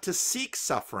ought not to seek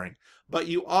suffering, but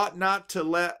you ought not to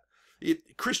let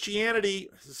Christianity,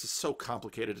 this is so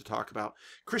complicated to talk about.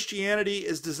 Christianity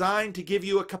is designed to give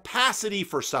you a capacity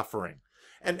for suffering.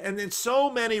 And in so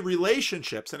many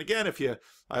relationships, and again,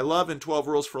 I love in 12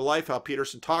 Rules for Life how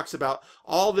Peterson talks about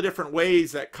all the different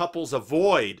ways that couples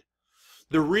avoid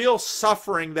the real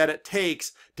suffering that it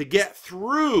takes to get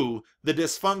through the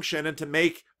dysfunction and to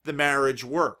make the marriage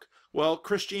work. Well,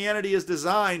 Christianity is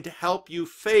designed to help you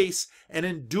face and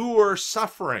endure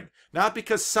suffering. Not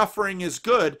because suffering is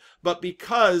good, but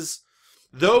because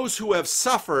those who have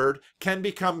suffered can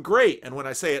become great. And when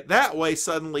I say it that way,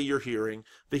 suddenly you're hearing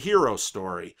the hero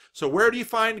story. So where do you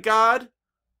find God?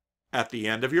 At the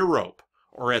end of your rope,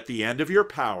 or at the end of your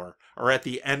power, or at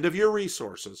the end of your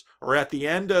resources, or at the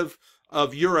end of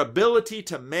your ability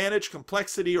to manage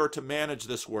complexity or to manage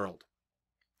this world.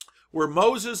 Were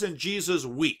Moses and Jesus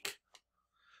weak?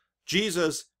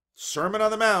 Jesus, Sermon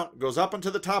on the Mount, goes up onto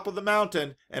the top of the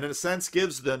mountain and in a sense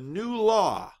gives the new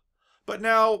law. But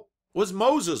now, was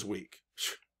Moses weak?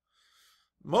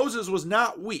 Moses was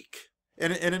not weak.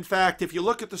 And in fact, if you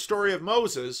look at the story of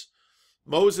Moses,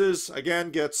 Moses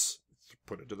again gets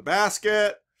put into the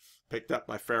basket, picked up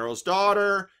by Pharaoh's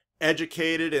daughter,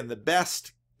 educated in the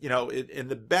best, in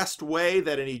the best way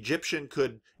that an Egyptian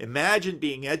could imagine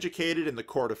being educated in the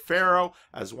court of Pharaoh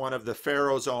as one of the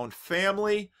Pharaoh's own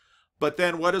family. But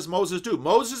then what does Moses do?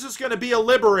 Moses is going to be a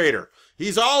liberator.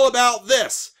 He's all about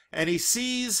this. And he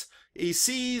sees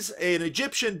an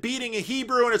Egyptian beating a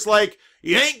Hebrew, and it's like,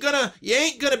 you ain't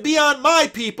gonna be on my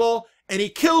people. And he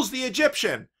kills the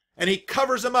Egyptian. And he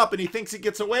covers him up, and he thinks he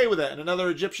gets away with it. And another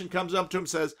Egyptian comes up to him and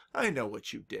says, I know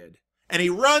what you did. And he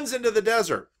runs into the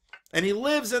desert. And he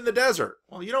lives in the desert.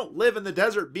 Well, you don't live in the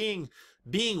desert being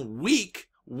weak.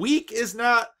 Weak is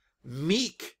not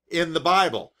meek in the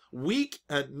Bible. Meek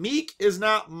is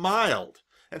not mild.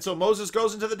 And so Moses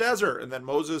goes into the desert, and then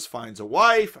Moses finds a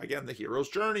wife. Again, the hero's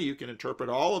journey. You can interpret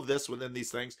all of this within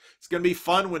these things. It's going to be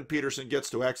fun when Peterson gets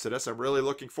to Exodus. I'm really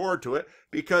looking forward to it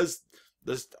because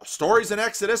the stories in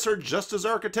Exodus are just as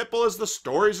archetypal as the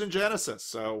stories in Genesis.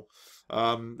 So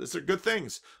these are good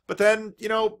things. But then,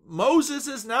 Moses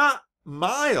is not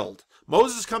mild.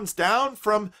 Moses comes down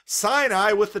from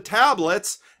Sinai with the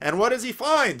tablets, and what does he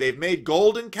find? They've made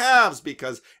golden calves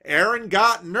because Aaron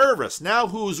got nervous. Now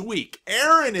who's weak?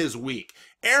 Aaron is weak.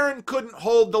 Aaron couldn't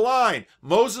hold the line.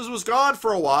 Moses was gone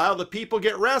for a while. The people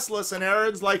get restless, and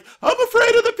Aaron's like, I'm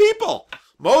afraid of the people.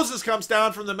 Moses comes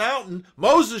down from the mountain.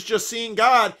 Moses just seeing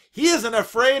God. He isn't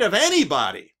afraid of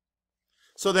anybody.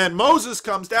 So then Moses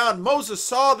comes down. Moses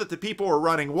saw that the people were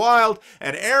running wild,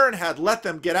 and Aaron had let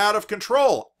them get out of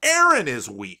control. Aaron is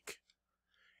weak.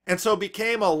 And so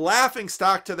became a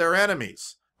laughingstock to their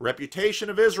enemies. Reputation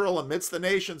of Israel amidst the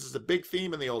nations is a big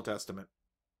theme in the Old Testament.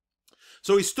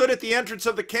 So he stood at the entrance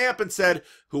of the camp and said,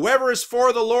 whoever is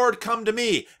for the Lord, come to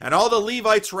me. And all the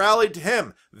Levites rallied to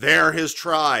him. They're his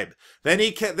tribe. Then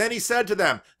he said to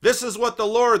them, this is what the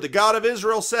Lord, the God of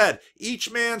Israel, said.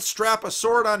 Each man strap a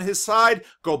sword on his side,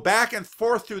 go back and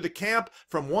forth through the camp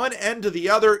from one end to the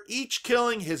other, each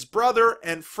killing his brother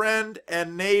and friend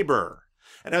and neighbor.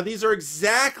 And now these are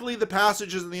exactly the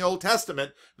passages in the Old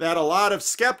Testament that a lot of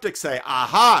skeptics say,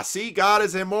 aha, see, God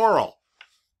is immoral.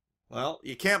 Well,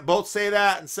 you can't both say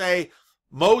that and say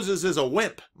Moses is a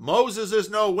wimp. Moses is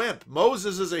no wimp.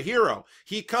 Moses is a hero.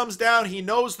 He comes down, he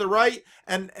knows the right,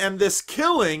 and this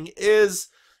killing is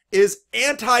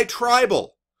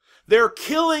anti-tribal. They're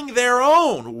killing their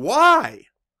own. Why?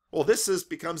 Well, this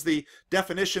becomes the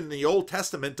definition in the Old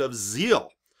Testament of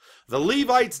zeal. The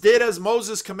Levites did as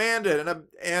Moses commanded,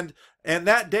 and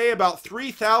that day about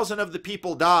 3,000 of the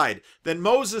people died. Then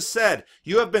Moses said,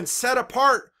 you have been set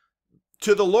apart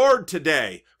to the Lord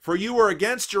today, for you were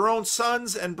against your own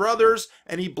sons and brothers,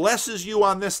 and he blesses you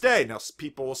on this day. Now,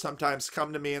 people will sometimes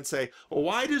come to me and say, well,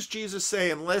 why does Jesus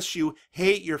say, unless you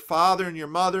hate your father and your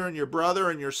mother and your brother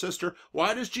and your sister,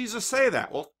 why does Jesus say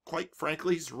that? Well, quite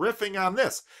frankly, he's riffing on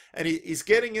this. And he's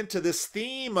getting into this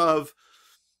theme of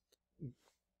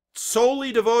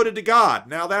solely devoted to God.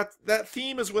 Now, that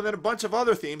theme is within a bunch of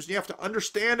other themes, and you have to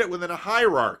understand it within a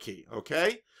hierarchy,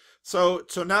 okay? So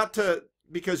not to...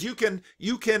 because you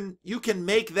can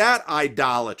make that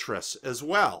idolatrous as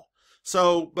well.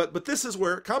 So, but this is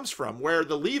where it comes from, where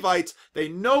the Levites, they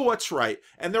know what's right,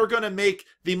 and they're going to make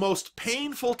the most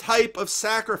painful type of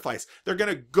sacrifice. They're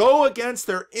going to go against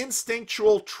their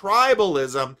instinctual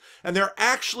tribalism, and they're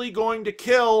actually going to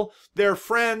kill their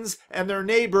friends and their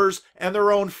neighbors and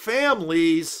their own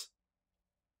families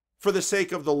for the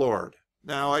sake of the Lord.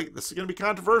 Now, this is going to be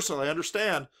controversial, I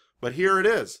understand, but here it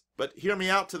is. But hear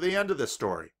me out to the end of this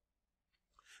story.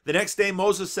 The next day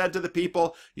Moses said to the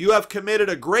people, you have committed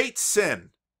a great sin.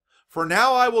 For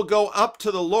now I will go up to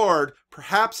the Lord.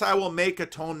 Perhaps I will make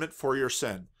atonement for your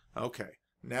sin. Okay,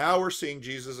 now we're seeing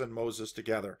Jesus and Moses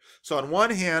together. So on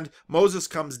one hand, Moses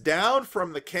comes down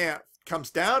from the camp, comes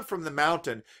down from the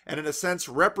mountain, and in a sense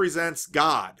represents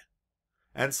God,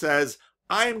 and says,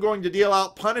 I am going to deal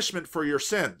out punishment for your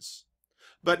sins.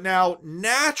 But now,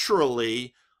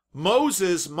 naturally,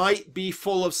 Moses might be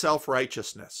full of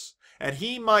self-righteousness. And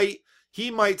he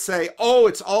might say, oh,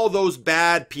 it's all those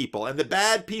bad people, and the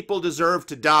bad people deserve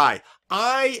to die.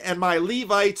 I and my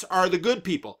Levites are the good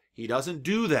people. He doesn't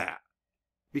do that,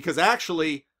 because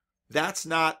actually that's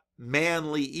not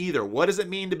manly either. What does it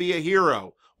mean to be a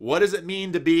hero? What does it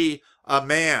mean to be a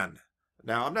man?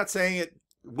 Now, I'm not saying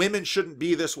women shouldn't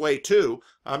be this way too.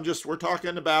 We're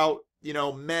talking about,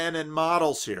 men and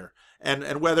models here. And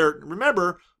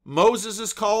remember, Moses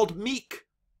is called meek.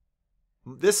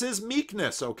 This is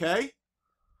meekness, okay?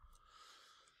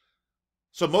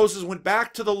 So Moses went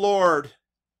back to the Lord.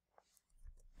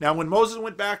 Now, when Moses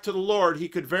went back to the Lord, he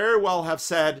could very well have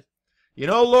said,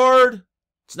 Lord,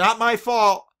 it's not my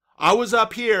fault. I was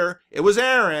up here. It was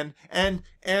Aaron. And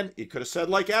he could have said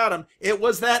like Adam, it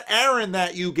was that Aaron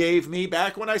that you gave me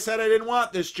back when I said I didn't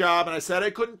want this job and I said I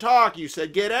couldn't talk. You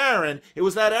said, get Aaron. It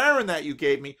was that Aaron that you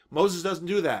gave me. Moses doesn't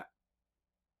do that.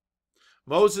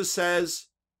 Moses says,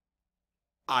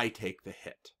 I take the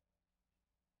hit.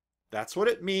 That's what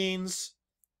it means.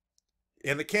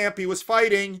 In the camp he was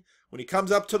fighting, when he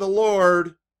comes up to the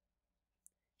Lord,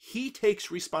 he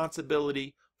takes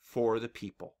responsibility for the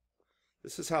people.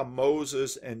 This is how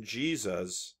Moses and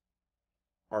Jesus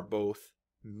are both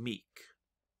meek.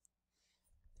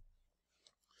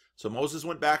 So Moses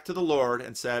went back to the Lord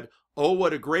and said, oh,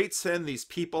 what a great sin these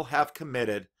people have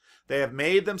committed. They have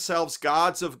made themselves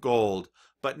gods of gold.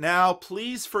 But now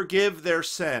please forgive their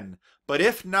sin. But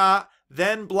if not,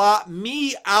 then blot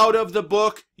me out of the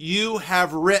book you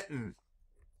have written.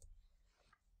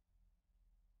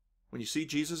 When you see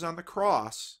Jesus on the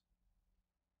cross,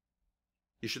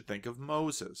 you should think of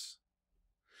Moses.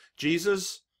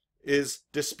 Jesus is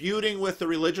disputing with the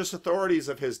religious authorities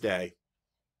of his day.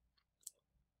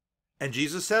 And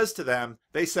Jesus says to them,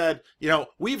 they said,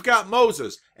 we've got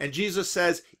Moses. And Jesus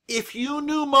says, if you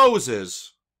knew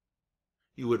Moses,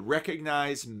 you would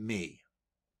recognize me.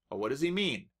 Well, what does he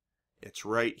mean? It's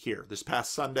right here. This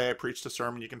past Sunday, I preached a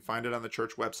sermon. You can find it on the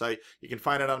church website. You can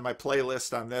find it on my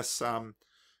playlist on this.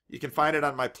 You can find it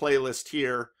on my playlist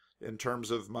here in terms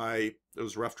of it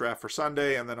was Rough Draft for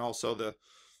Sunday, and then also the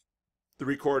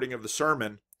recording of the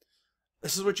sermon.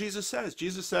 This is what Jesus says.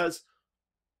 Jesus says,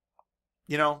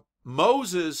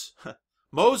 Moses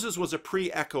was a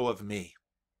pre-echo of me,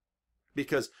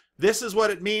 because this is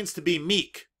what it means to be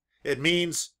meek. It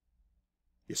means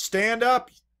you stand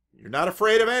up, you're not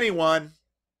afraid of anyone,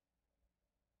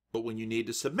 but when you need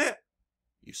to submit,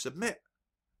 you submit.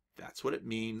 That's what it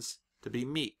means to be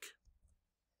meek.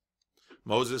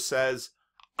 Moses says,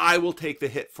 I will take the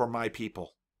hit for my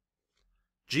people.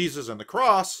 Jesus on the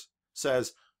cross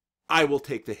says, I will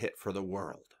take the hit for the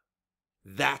world.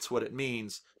 That's what it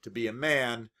means to be a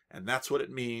man, and that's what it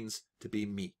means to be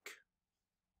meek.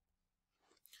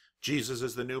 Jesus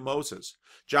is the new Moses.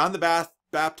 John the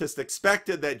Baptist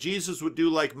expected that Jesus would do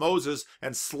like Moses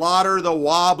and slaughter the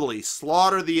wobbly,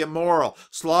 slaughter the immoral,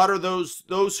 slaughter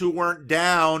those who weren't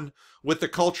down with the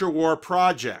culture war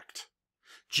project.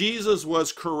 Jesus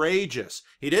was courageous.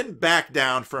 He didn't back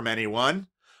down from anyone,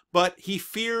 but he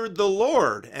feared the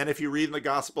Lord. And if you read in the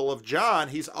Gospel of John,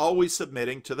 he's always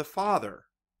submitting to the Father.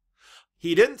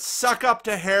 He didn't suck up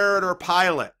to Herod or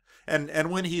Pilate. And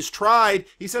when he's tried,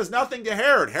 he says nothing to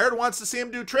Herod. Herod wants to see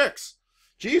him do tricks.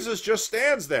 Jesus just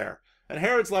stands there. And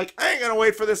Herod's like, I ain't going to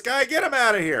wait for this guy. Get him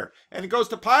out of here. And he goes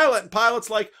to Pilate, and Pilate's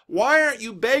like, why aren't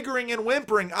you begging and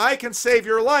whimpering? I can save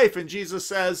your life. And Jesus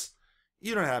says,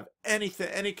 you don't have any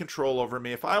control over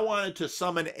me. If I wanted to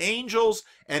summon angels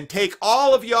and take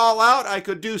all of y'all out, I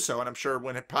could do so. And I'm sure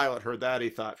when Pilate heard that, he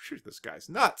thought, shoot, this guy's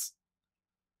nuts.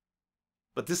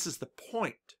 But this is the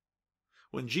point.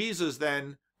 When Jesus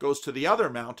then goes to the other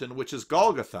mountain, which is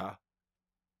Golgotha,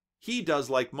 he does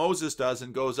like Moses does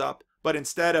and goes up. But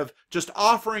instead of just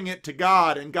offering it to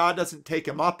God and God doesn't take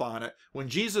him up on it, when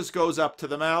Jesus goes up to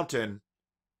the mountain,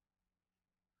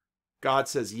 God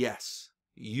says, yes,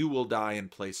 you will die in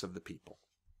place of the people.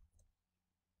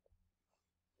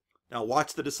 Now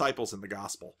watch the disciples in the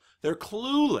gospel. They're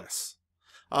clueless.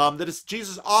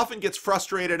 Jesus often gets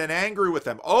frustrated and angry with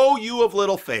them. Oh, you of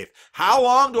little faith, how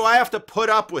long do I have to put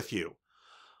up with you?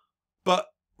 But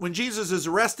when Jesus is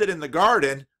arrested in the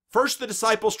garden, first the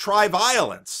disciples try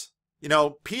violence.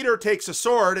 Peter takes a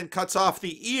sword and cuts off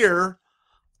the ear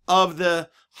of the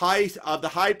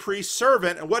high priest's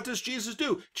servant. And what does Jesus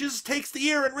do? Jesus takes the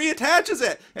ear and reattaches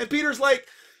it. And Peter's like,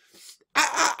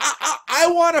 I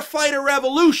want to fight a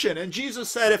revolution. And Jesus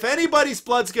said, if anybody's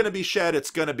blood's going to be shed,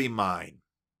 it's going to be mine.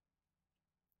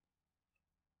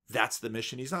 That's the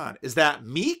mission he's on. Is that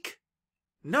meek?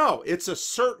 No, it's a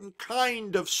certain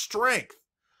kind of strength.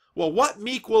 Well, what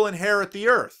meek will inherit the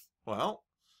earth? Well,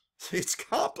 it's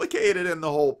complicated in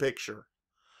the whole picture.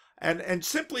 And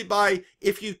simply by,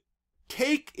 if you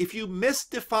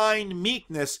misdefine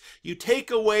meekness, you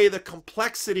take away the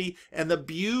complexity and the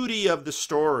beauty of the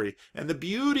story and the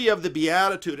beauty of the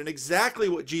Beatitude and exactly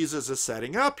what Jesus is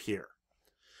setting up here.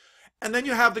 And then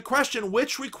you have the question,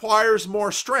 which requires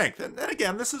more strength? And then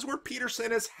again, this is where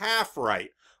Peterson is half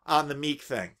right on the meek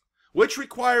thing. Which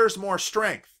requires more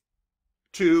strength?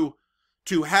 To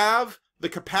have the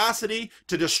capacity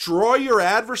to destroy your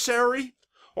adversary,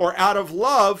 or out of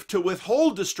love to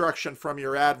withhold destruction from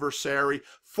your adversary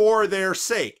for their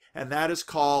sake? And that is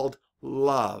called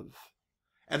love.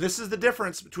 And this is the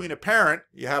difference between a parent.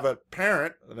 You have a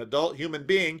parent, an adult human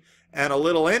being, and a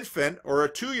little infant or a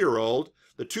 2-year-old.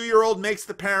 The 2-year-old makes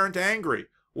the parent angry.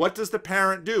 What does the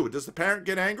parent do? Does the parent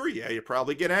get angry? Yeah, you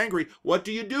probably get angry. What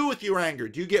do you do with your anger?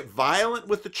 Do you get violent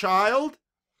with the child?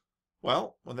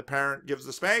 Well, when the parent gives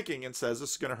the spanking and says,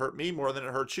 this is going to hurt me more than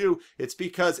it hurts you, it's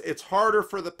because it's harder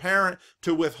for the parent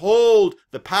to withhold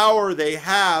the power they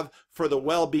have for the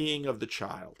well-being of the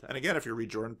child. And again, if you read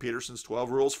Jordan Peterson's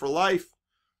 12 Rules for Life,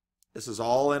 this is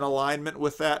all in alignment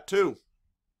with that too.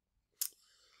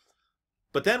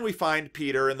 But then we find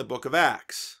Peter in the book of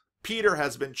Acts. Peter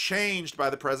has been changed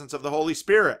by the presence of the Holy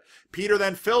Spirit. Peter,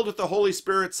 then filled with the Holy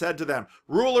Spirit, said to them,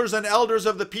 rulers and elders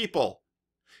of the people,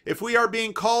 if we are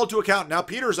being called to account. Now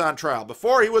Peter's on trial.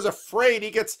 Before he was afraid.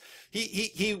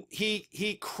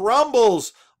 He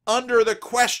crumbles under the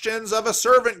questions of a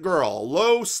servant girl,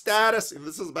 low status. And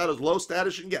this is about as low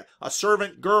status you can get, a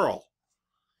servant girl.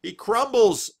 He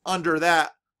crumbles under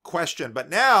that question. But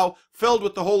now, filled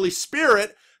with the Holy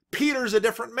Spirit, Peter's a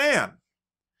different man.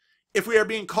 If we are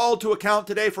being called to account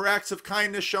today for acts of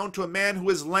kindness shown to a man who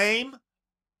is lame,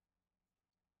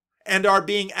 and are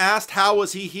being asked how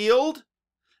was he healed,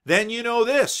 then you know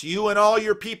this, you and all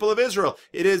your people of Israel,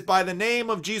 it is by the name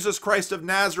of Jesus Christ of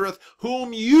Nazareth,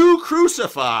 whom you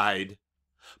crucified,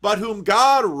 but whom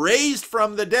God raised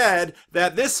from the dead,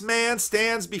 that this man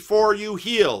stands before you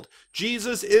healed.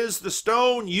 Jesus is the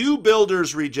stone you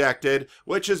builders rejected,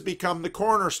 which has become the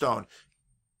cornerstone.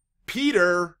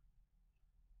 Peter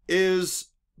is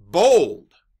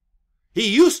bold. He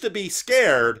used to be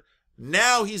scared.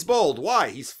 Now he's bold. Why?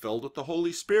 He's filled with the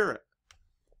Holy Spirit.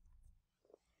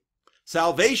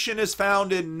 Salvation is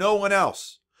found in no one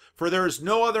else, for there is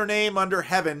no other name under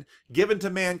heaven given to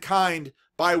mankind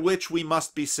by which we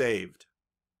must be saved.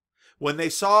 When they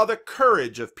saw the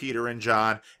courage of Peter and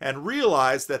John and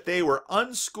realized that they were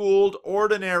unschooled,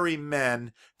 ordinary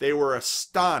men, they were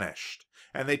astonished,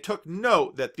 and they took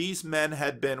note that these men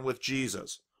had been with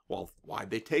Jesus. Well, why'd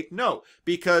they take note?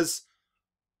 Because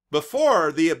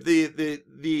before,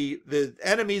 the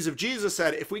enemies of Jesus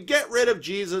said, if we get rid of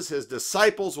Jesus, his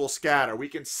disciples will scatter. We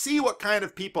can see what kind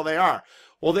of people they are.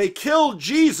 Well, they killed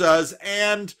Jesus,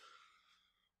 and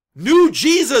new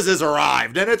Jesus has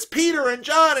arrived, and it's Peter and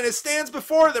John, and it stands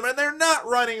before them, and they're not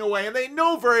running away, and they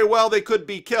know very well they could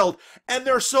be killed, and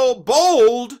they're so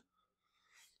bold,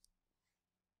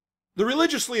 the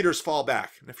religious leaders fall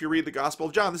back. And if you read the Gospel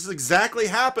of John, this is exactly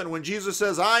happened when Jesus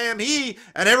says, I am he,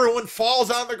 and everyone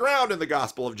falls on the ground in the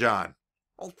Gospel of John.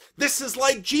 Well, this is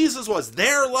like Jesus was.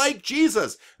 They're like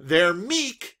Jesus. They're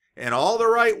meek in all the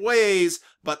right ways,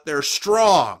 but they're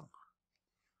strong.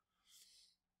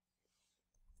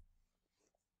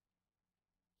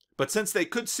 But since they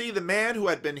could see the man who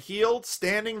had been healed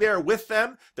standing there with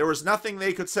them, there was nothing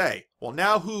they could say. Well,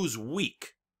 now who's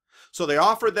weak? So they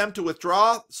offered them to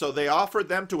withdraw.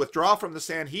 from the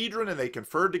Sanhedrin, and they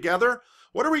conferred together.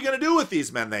 What are we going to do with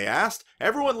these men? They asked.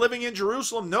 Everyone living in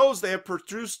Jerusalem knows they have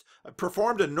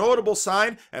performed a notable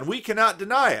sign, and we cannot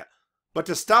deny it. But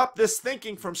to stop this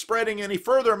thinking from spreading any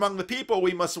further among the people,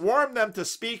 we must warn them to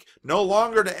speak no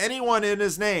longer to anyone in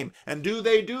his name. And do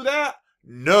they do that?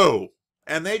 No.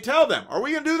 And they tell them, are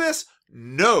we going to do this?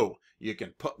 No. You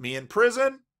can put me in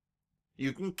prison.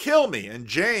 You can kill me. And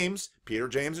James, Peter,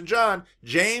 James, and John,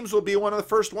 James will be one of the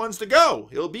first ones to go.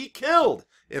 He'll be killed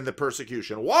in the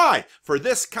persecution. Why? For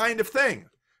this kind of thing.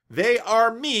 They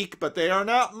are meek, but they are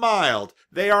not mild.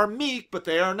 They are meek, but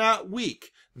they are not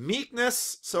weak.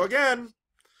 Meekness, so again,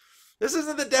 this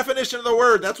isn't the definition of the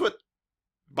word. That's what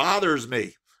bothers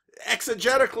me.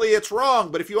 Exegetically, it's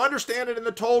wrong, but if you understand it in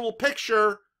the total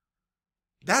picture,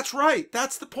 that's right.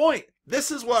 That's the point.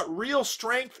 This is what real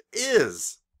strength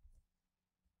is.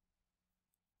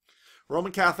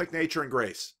 Roman Catholic nature and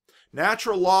grace.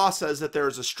 Natural law says that there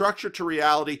is a structure to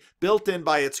reality built in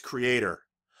by its creator.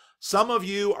 Some of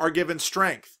you are given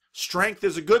strength. Strength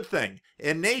is a good thing.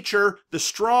 In nature, the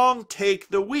strong take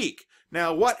the weak.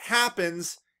 Now, what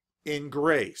happens in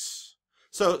grace?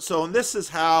 So this is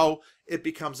how it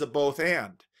becomes a both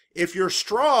and. If you're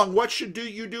strong, what should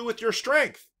you do with your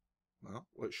strength? Well,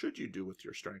 what should you do with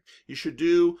your strength? You should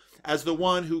do as the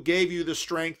one who gave you the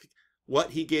strength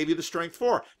what he gave you the strength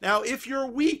for. Now, if you're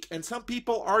weak, and some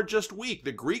people are just weak,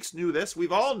 the Greeks knew this,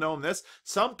 we've all known this,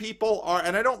 some people are,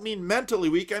 and I don't mean mentally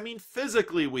weak, I mean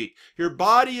physically weak. Your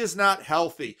body is not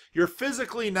healthy, you're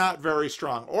physically not very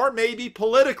strong, or maybe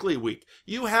politically weak,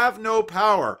 you have no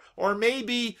power, or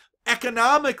maybe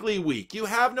economically weak, you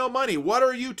have no money. What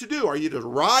are you to do? Are you to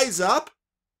rise up?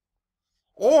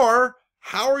 Or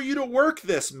how are you to work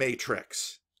this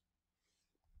matrix?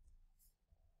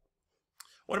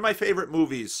 One of my favorite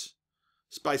movies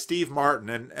is by Steve Martin,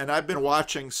 and I've been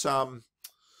watching some,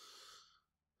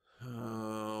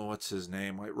 what's his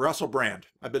name? Russell Brand.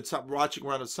 I've been watching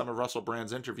some of Russell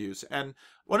Brand's interviews, and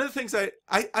one of the things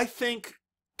I think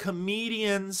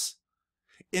comedians,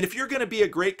 and if you're going to be a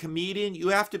great comedian, you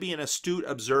have to be an astute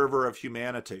observer of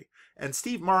humanity. And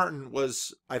Steve Martin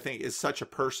I think, is such a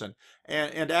person.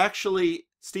 And actually,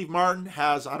 Steve Martin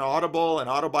has on Audible an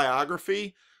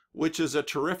autobiography, which is a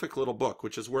terrific little book,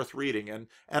 which is worth reading. And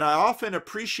I often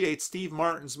appreciate Steve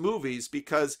Martin's movies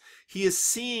because he is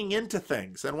seeing into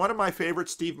things. And one of my favorite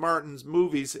Steve Martin's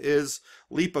movies is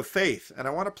Leap of Faith. And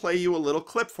I want to play you a little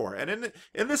clip for it. And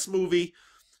in this movie,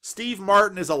 Steve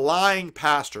Martin is a lying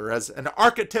pastor, as an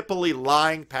archetypally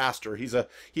lying pastor. He's a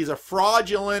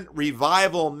fraudulent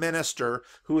revival minister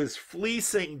who is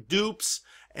fleecing dupes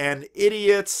and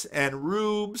idiots and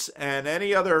rubes and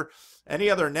any other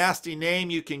nasty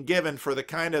name you can give him for the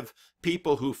kind of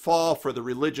people who fall for the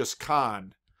religious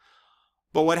con.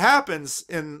 But what happens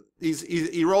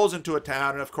he rolls into a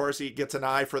town, and of course he gets an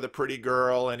eye for the pretty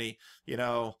girl, and he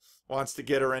wants to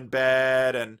get her in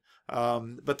bed, and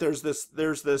but there's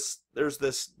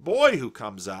this boy who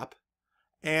comes up,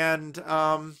 and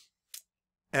oh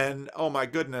my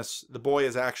goodness, the boy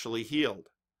is actually healed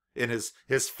in his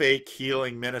fake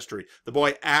healing ministry. The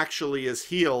boy actually is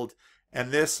healed. And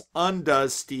this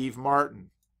undoes Steve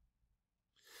Martin.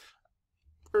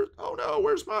 Oh no,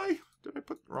 did I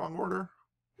put the wrong order?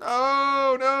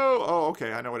 Oh no, oh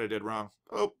okay, I know what I did wrong.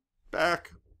 Oh,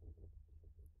 back.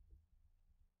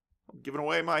 I'm giving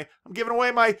away my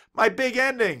big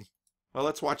ending. Well,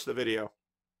 let's watch the video.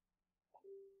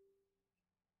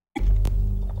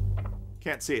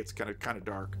 Can't see, it's kind of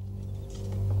dark.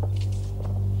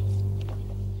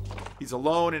 He's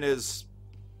alone in his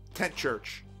tent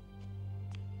church.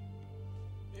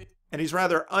 And he's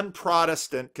rather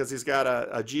un-Protestant because he's got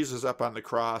a Jesus up on the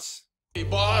cross. Hey,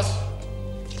 boss.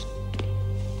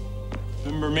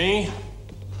 Remember me?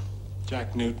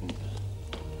 Jack Newton.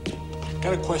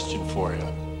 Got a question for you.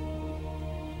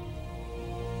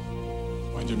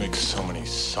 Why'd you make so many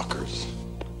suckers?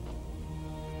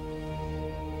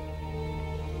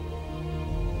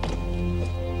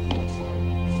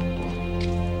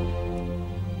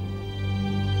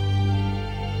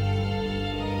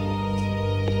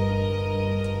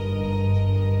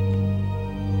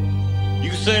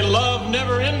 Say love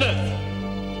never endeth.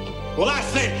 Well, I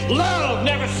say love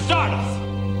never starteth.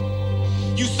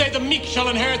 You say the meek shall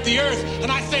inherit the earth,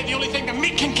 and I say the only thing the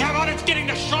meek can count on is getting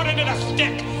the short end of the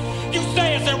stick. You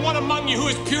say, is there one among you who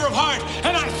is pure of heart?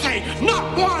 And I say,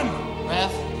 not one.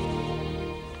 Ref.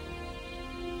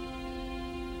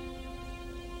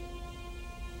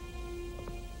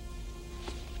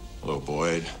 Hello,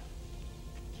 Boyd.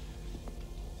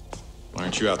 Why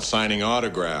aren't you out signing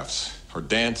autographs or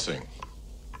dancing?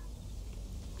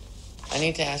 I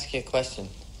need to ask you a question.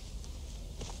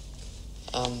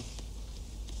 I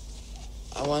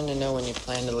wanted to know when you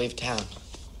plan to leave town.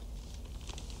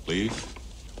 Leave?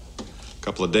 A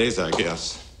couple of days, I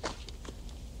guess.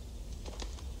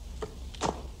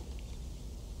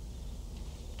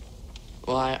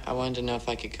 Well, I wanted to know if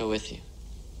I could go with you.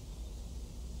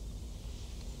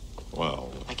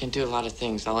 Well, I can do a lot of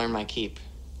things. I'll earn my keep.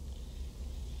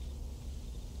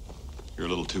 you're a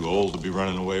little too old to be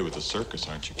running away with the circus,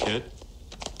 aren't you, kid?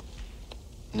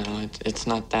 No, it's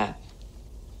not that.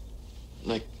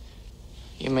 Look,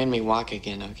 you made me walk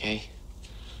again, okay?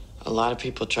 A lot of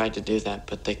people tried to do that,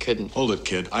 but they couldn't. Hold it,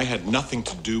 kid. I had nothing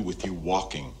to do with you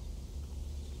walking.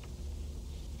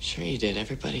 Sure you did.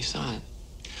 Everybody saw it.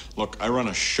 Look, I run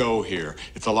a show here.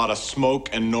 It's a lot of smoke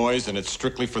and noise, and it's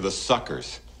strictly for the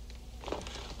suckers.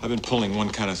 I've been pulling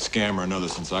one kind of scam or another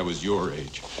since I was your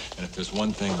age. And if there's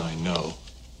one thing I know,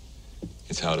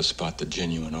 it's how to spot the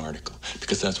genuine article.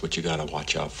 Because that's what you gotta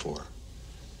watch out for.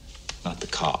 Not the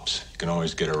cops. You can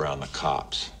always get around the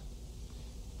cops.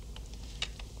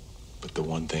 But the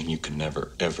one thing you can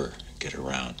never, ever get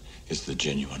around is the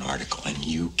genuine article. And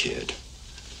you, kid,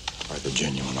 are the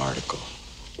genuine article.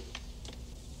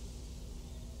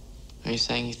 Are you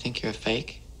saying you think you're a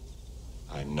fake?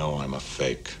 I know I'm a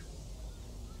fake.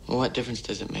 Well, what difference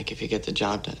does it make if you get the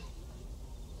job done?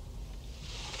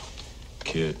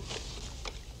 Kid,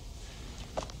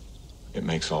 it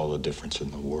makes all the difference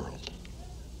in the world. It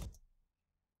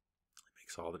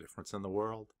makes all the difference in the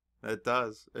world. It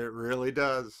does. It really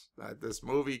does. This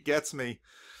movie gets me.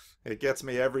 It gets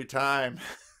me every time.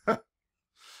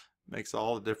 Makes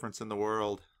all the difference in the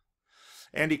world.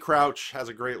 Andy Crouch has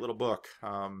a great little book,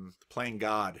 Playing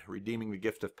God, Redeeming the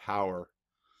Gift of Power.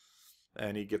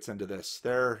 And he gets into this.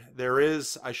 There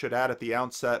is, I should add at the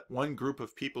outset, one group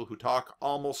of people who talk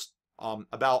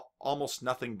about almost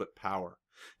nothing but power.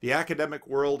 The academic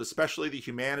world, especially the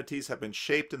humanities, have been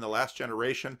shaped in the last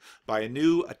generation by a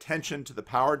new attention to the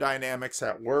power dynamics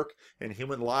at work in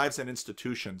human lives and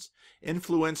institutions,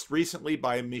 influenced recently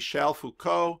by Michel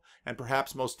Foucault and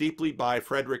perhaps most deeply by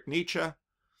Friedrich Nietzsche.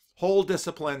 Whole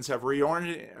disciplines have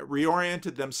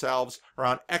reoriented themselves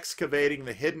around excavating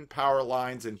the hidden power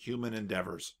lines in human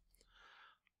endeavors.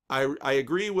 I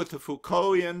agree with the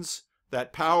Foucaultians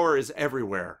that power is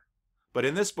everywhere. But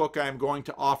in this book, I am going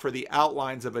to offer the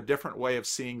outlines of a different way of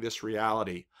seeing this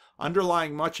reality.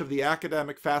 Underlying much of the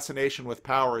academic fascination with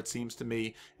power, it seems to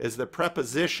me, is the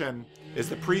presupposition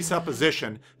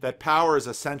that power is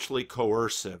essentially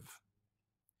coercive.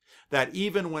 That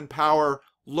even when power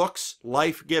looks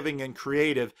life-giving and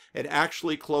creative, it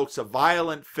actually cloaks a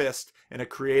violent fist in a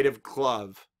creative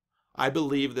glove. I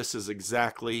believe this is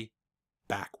exactly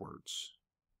backwards.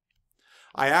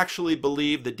 I actually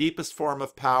believe the deepest form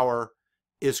of power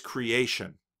is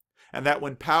creation, and that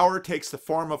when power takes the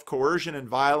form of coercion and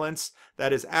violence,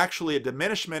 that is actually a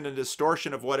diminishment and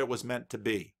distortion of what it was meant to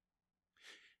be.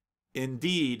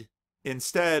 Indeed,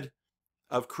 instead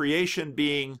of creation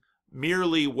being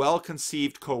merely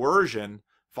well-conceived coercion,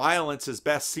 violence is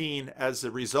best seen as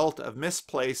the result of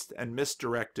misplaced and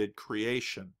misdirected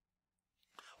creation.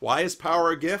 Why is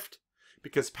power a gift?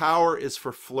 Because power is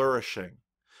for flourishing.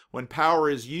 When power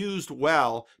is used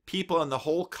well, people in the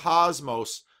whole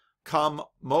cosmos come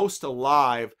most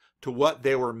alive to what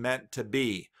they were meant to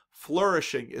be.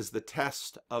 Flourishing is the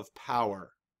test of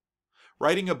power.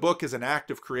 Writing a book is an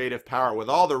act of creative power, with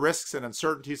all the risks and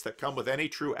uncertainties that come with any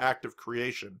true act of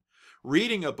creation.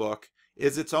 Reading a book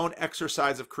is its own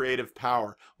exercise of creative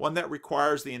power, one that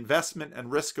requires the investment and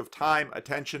risk of time,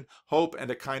 attention, hope, and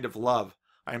a kind of love.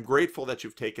 I am grateful that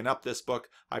you've taken up this book.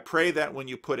 I pray that when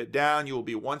you put it down, you will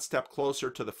be one step closer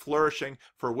to the flourishing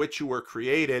for which you were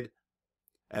created,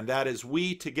 and that as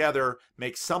we together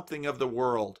make something of the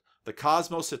world, the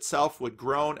cosmos itself would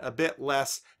groan a bit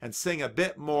less and sing a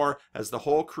bit more as the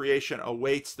whole creation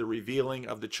awaits the revealing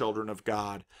of the children of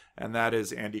God. And that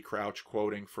is Andy Crouch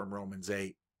quoting from Romans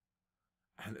 8.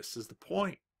 And this is the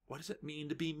point. What does it mean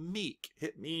to be meek?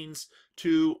 It means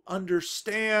to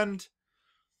understand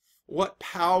what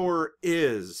power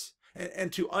is,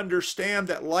 and to understand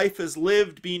that life is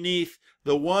lived beneath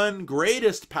the one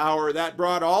greatest power that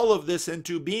brought all of this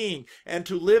into being, and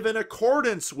to live in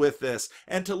accordance with this,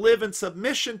 and to live in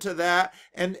submission to that,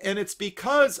 and it's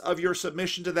because of your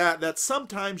submission to that that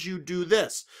sometimes you do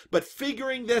this. But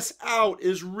figuring this out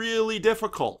is really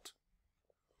difficult.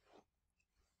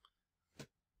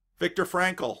 Viktor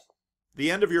Frankl, The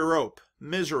End of Your Rope,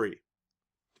 Misery.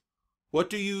 What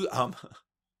do you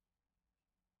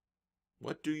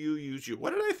use you?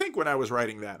 What did I think when I was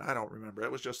writing that? I don't remember.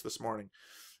 It was just this morning.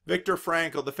 Viktor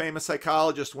Frankl, the famous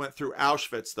psychologist, went through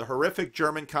Auschwitz, the horrific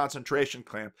German concentration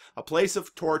camp, a place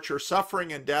of torture,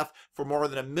 suffering, and death for more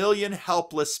than 1 million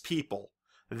helpless people.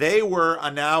 They were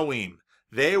anawim.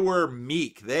 They were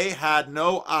meek. They had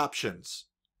no options.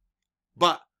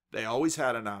 But they always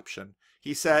had an option.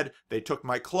 He said, they took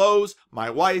my clothes, my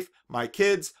wife, my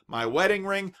kids, my wedding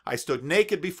ring. I stood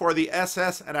naked before the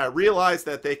SS, and I realized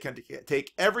that they can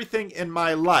take everything in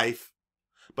my life,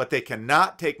 but they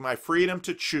cannot take my freedom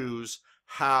to choose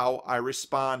how I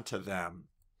respond to them.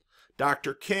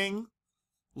 Dr. King,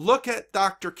 look at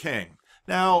Dr. King.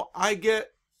 Now,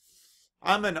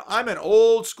 I'm an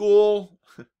old school.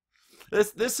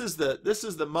 This is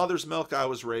the mother's milk I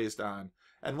was raised on.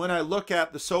 And when I look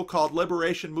at the so-called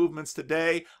liberation movements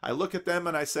today, I look at them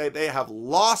and I say they have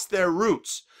lost their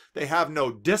roots. They have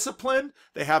no discipline.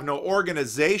 They have no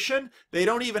organization. They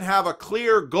don't even have a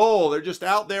clear goal. They're just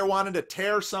out there wanting to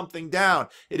tear something down.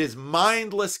 It is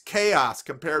mindless chaos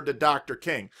compared to Dr.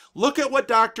 King. Look at what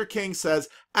Dr. King says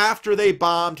after they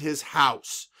bombed his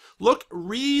house.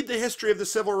 Read the history of the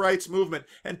civil rights movement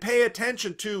and pay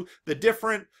attention to the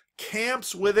different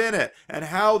camps within it and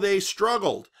how they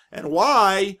struggled and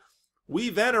why we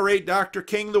venerate Dr.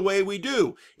 King the way we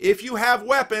do. If you have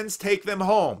weapons, take them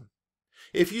home.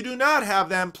 If you do not have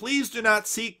them, please do not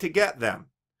seek to get them.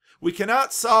 We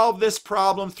cannot solve this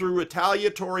problem through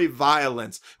retaliatory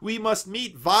violence. We must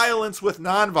meet violence with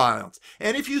nonviolence.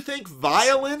 And if you think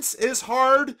violence is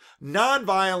hard,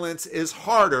 nonviolence is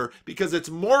harder because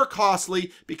it's more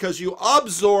costly, because you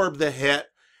absorb the hit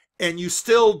and you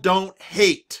still don't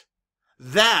hate.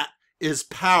 That is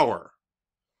power.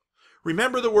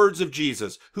 Remember the words of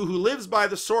Jesus, who lives by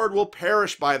the sword will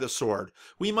perish by the sword.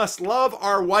 We must love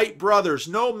our white brothers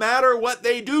no matter what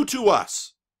they do to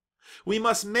us. We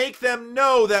must make them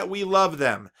know that we love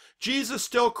them. Jesus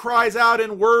still cries out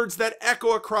in words that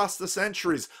echo across the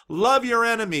centuries. Love your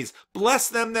enemies. Bless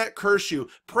them that curse you.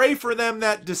 Pray for them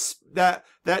that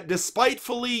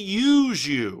despitefully use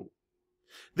you.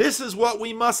 This is what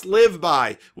we must live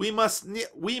by. We must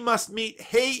meet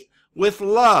hate with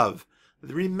love.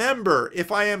 Remember,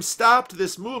 if I am stopped,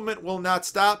 this movement will not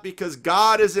stop because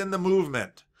God is in the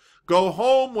movement. Go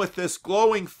home with this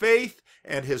glowing faith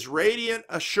and his radiant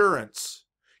assurance.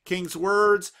 King's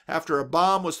words after a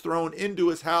bomb was thrown into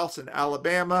his house in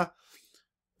Alabama,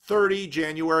 30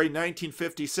 January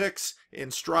 1956, in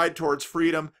Stride Towards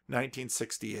Freedom,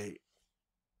 1968.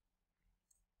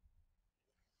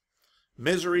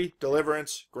 Misery,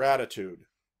 deliverance, gratitude.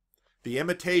 The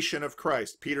imitation of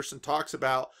Christ. Peterson talks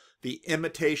about the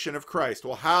imitation of Christ.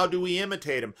 Well, how do we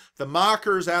imitate him? The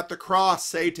mockers at the cross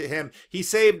say to him, he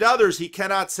saved others, he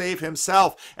cannot save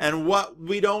himself. And what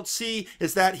we don't see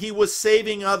is that he was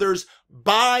saving others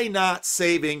by not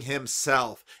saving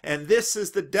himself. And this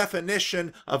is the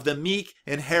definition of the meek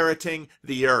inheriting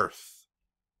the earth.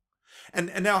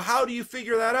 And now how do you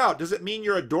figure that out? Does it mean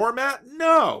you're a doormat?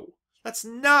 No, that's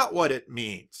not what it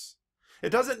means.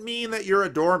 It doesn't mean that you're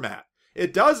a doormat.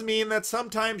 It does mean that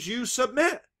sometimes you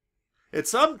submit. It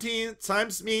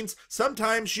sometimes means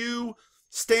sometimes you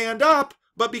stand up,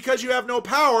 but because you have no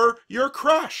power, you're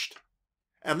crushed.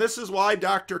 And this is why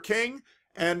Dr. King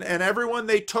and everyone,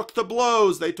 they took the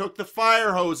blows, they took the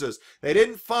fire hoses. They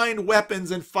didn't find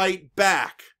weapons and fight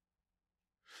back.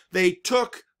 They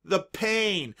took the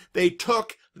pain. They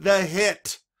took the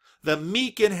hit. The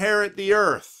meek inherit the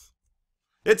earth.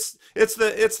 It's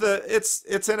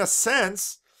in a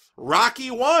sense Rocky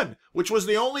 1, which was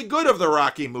the only good of the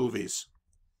Rocky movies.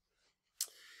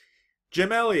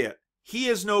 Jim Elliot, he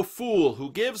is no fool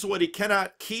who gives what he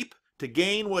cannot keep to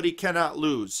gain what he cannot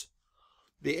lose.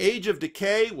 The age of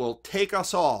decay will take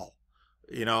us all.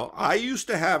 You know, I used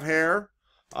to have hair.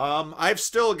 I've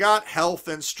still got health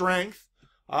and strength.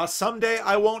 Someday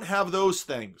I won't have those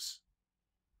things.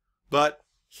 But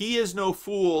he is no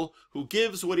fool who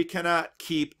gives what he cannot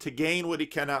keep to gain what he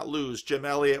cannot lose. Jim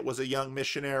Elliot was a young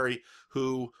missionary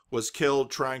who was killed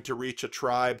trying to reach a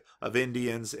tribe of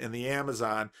Indians in the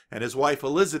Amazon. And his wife,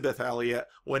 Elizabeth Elliot,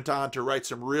 went on to write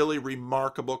some really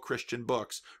remarkable Christian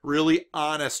books, really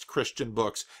honest Christian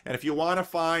books. And if you want to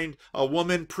find a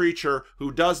woman preacher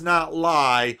who does not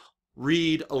lie,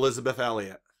 read Elizabeth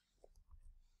Elliot.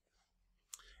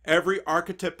 Every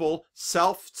archetypal,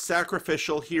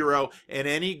 self-sacrificial hero in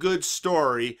any good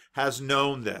story has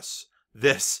known this.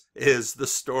 This is the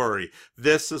story.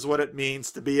 This is what it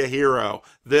means to be a hero.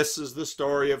 This is the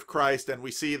story of Christ, and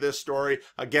we see this story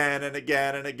again and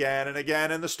again and again and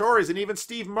again in the stories. And even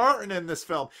Steve Martin in this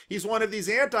film, he's one of these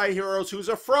anti-heroes who's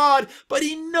a fraud, but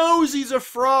he knows he's a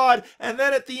fraud. And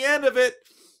then at the end of it,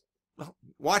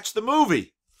 watch the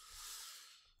movie.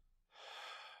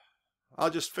 I'll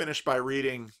just finish by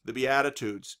reading the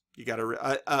Beatitudes. You got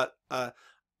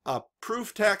a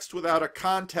proof text without a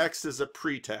context is a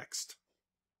pretext.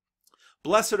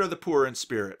 Blessed are the poor in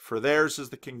spirit, for theirs is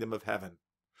the kingdom of heaven.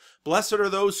 Blessed are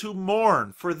those who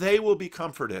mourn, for they will be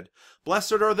comforted.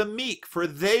 Blessed are the meek, for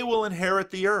they will inherit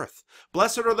the earth.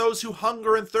 Blessed are those who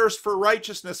hunger and thirst for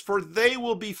righteousness, for they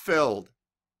will be filled.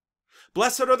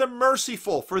 Blessed are the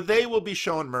merciful, for they will be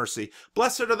shown mercy.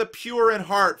 Blessed are the pure in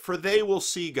heart, for they will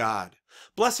see God.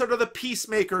 Blessed are the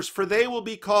peacemakers, for they will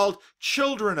be called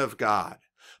children of God.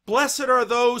 Blessed are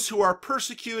those who are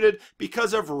persecuted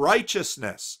because of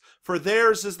righteousness, for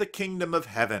theirs is the kingdom of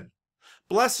heaven.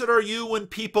 Blessed are you when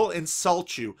people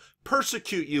insult you,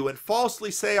 persecute you, and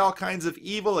falsely say all kinds of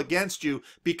evil against you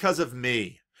because of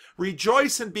me.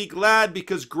 Rejoice and be glad,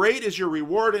 because great is your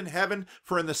reward in heaven,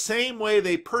 for in the same way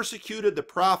they persecuted the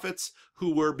prophets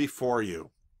who were before you.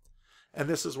 And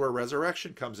this is where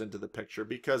resurrection comes into the picture,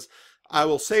 because I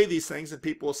will say these things and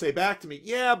people will say back to me,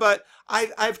 yeah, but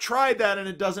I've tried that and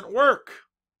it doesn't work.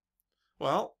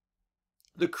 Well,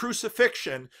 the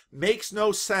crucifixion makes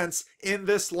no sense in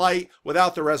this light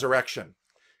without the resurrection.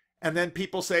 And then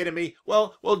people say to me,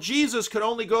 well, Jesus could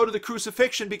only go to the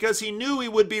crucifixion because he knew he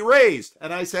would be raised.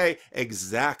 And I say,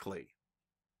 exactly.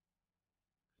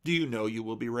 Do you know you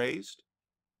will be raised?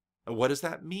 And what does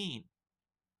that mean?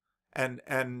 And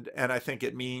I think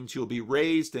it means you'll be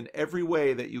raised in every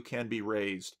way that you can be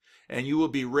raised, and you will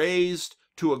be raised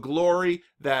to a glory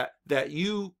that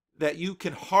you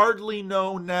can hardly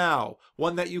know now,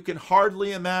 one that you can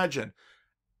hardly imagine.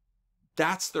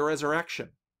 That's the resurrection.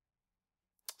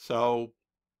 So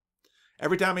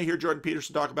every time I hear Jordan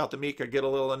Peterson talk about the meek, I get a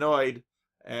little annoyed,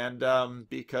 and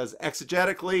because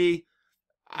exegetically,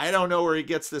 I don't know where he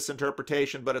gets this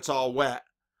interpretation, but it's all wet.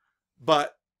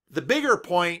 But the bigger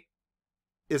point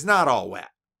is not all wet.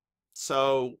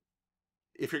 So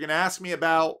if you're going to ask me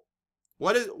about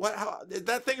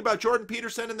that thing about Jordan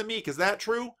Peterson and the meek, is that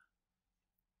true?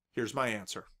 Here's my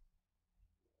answer.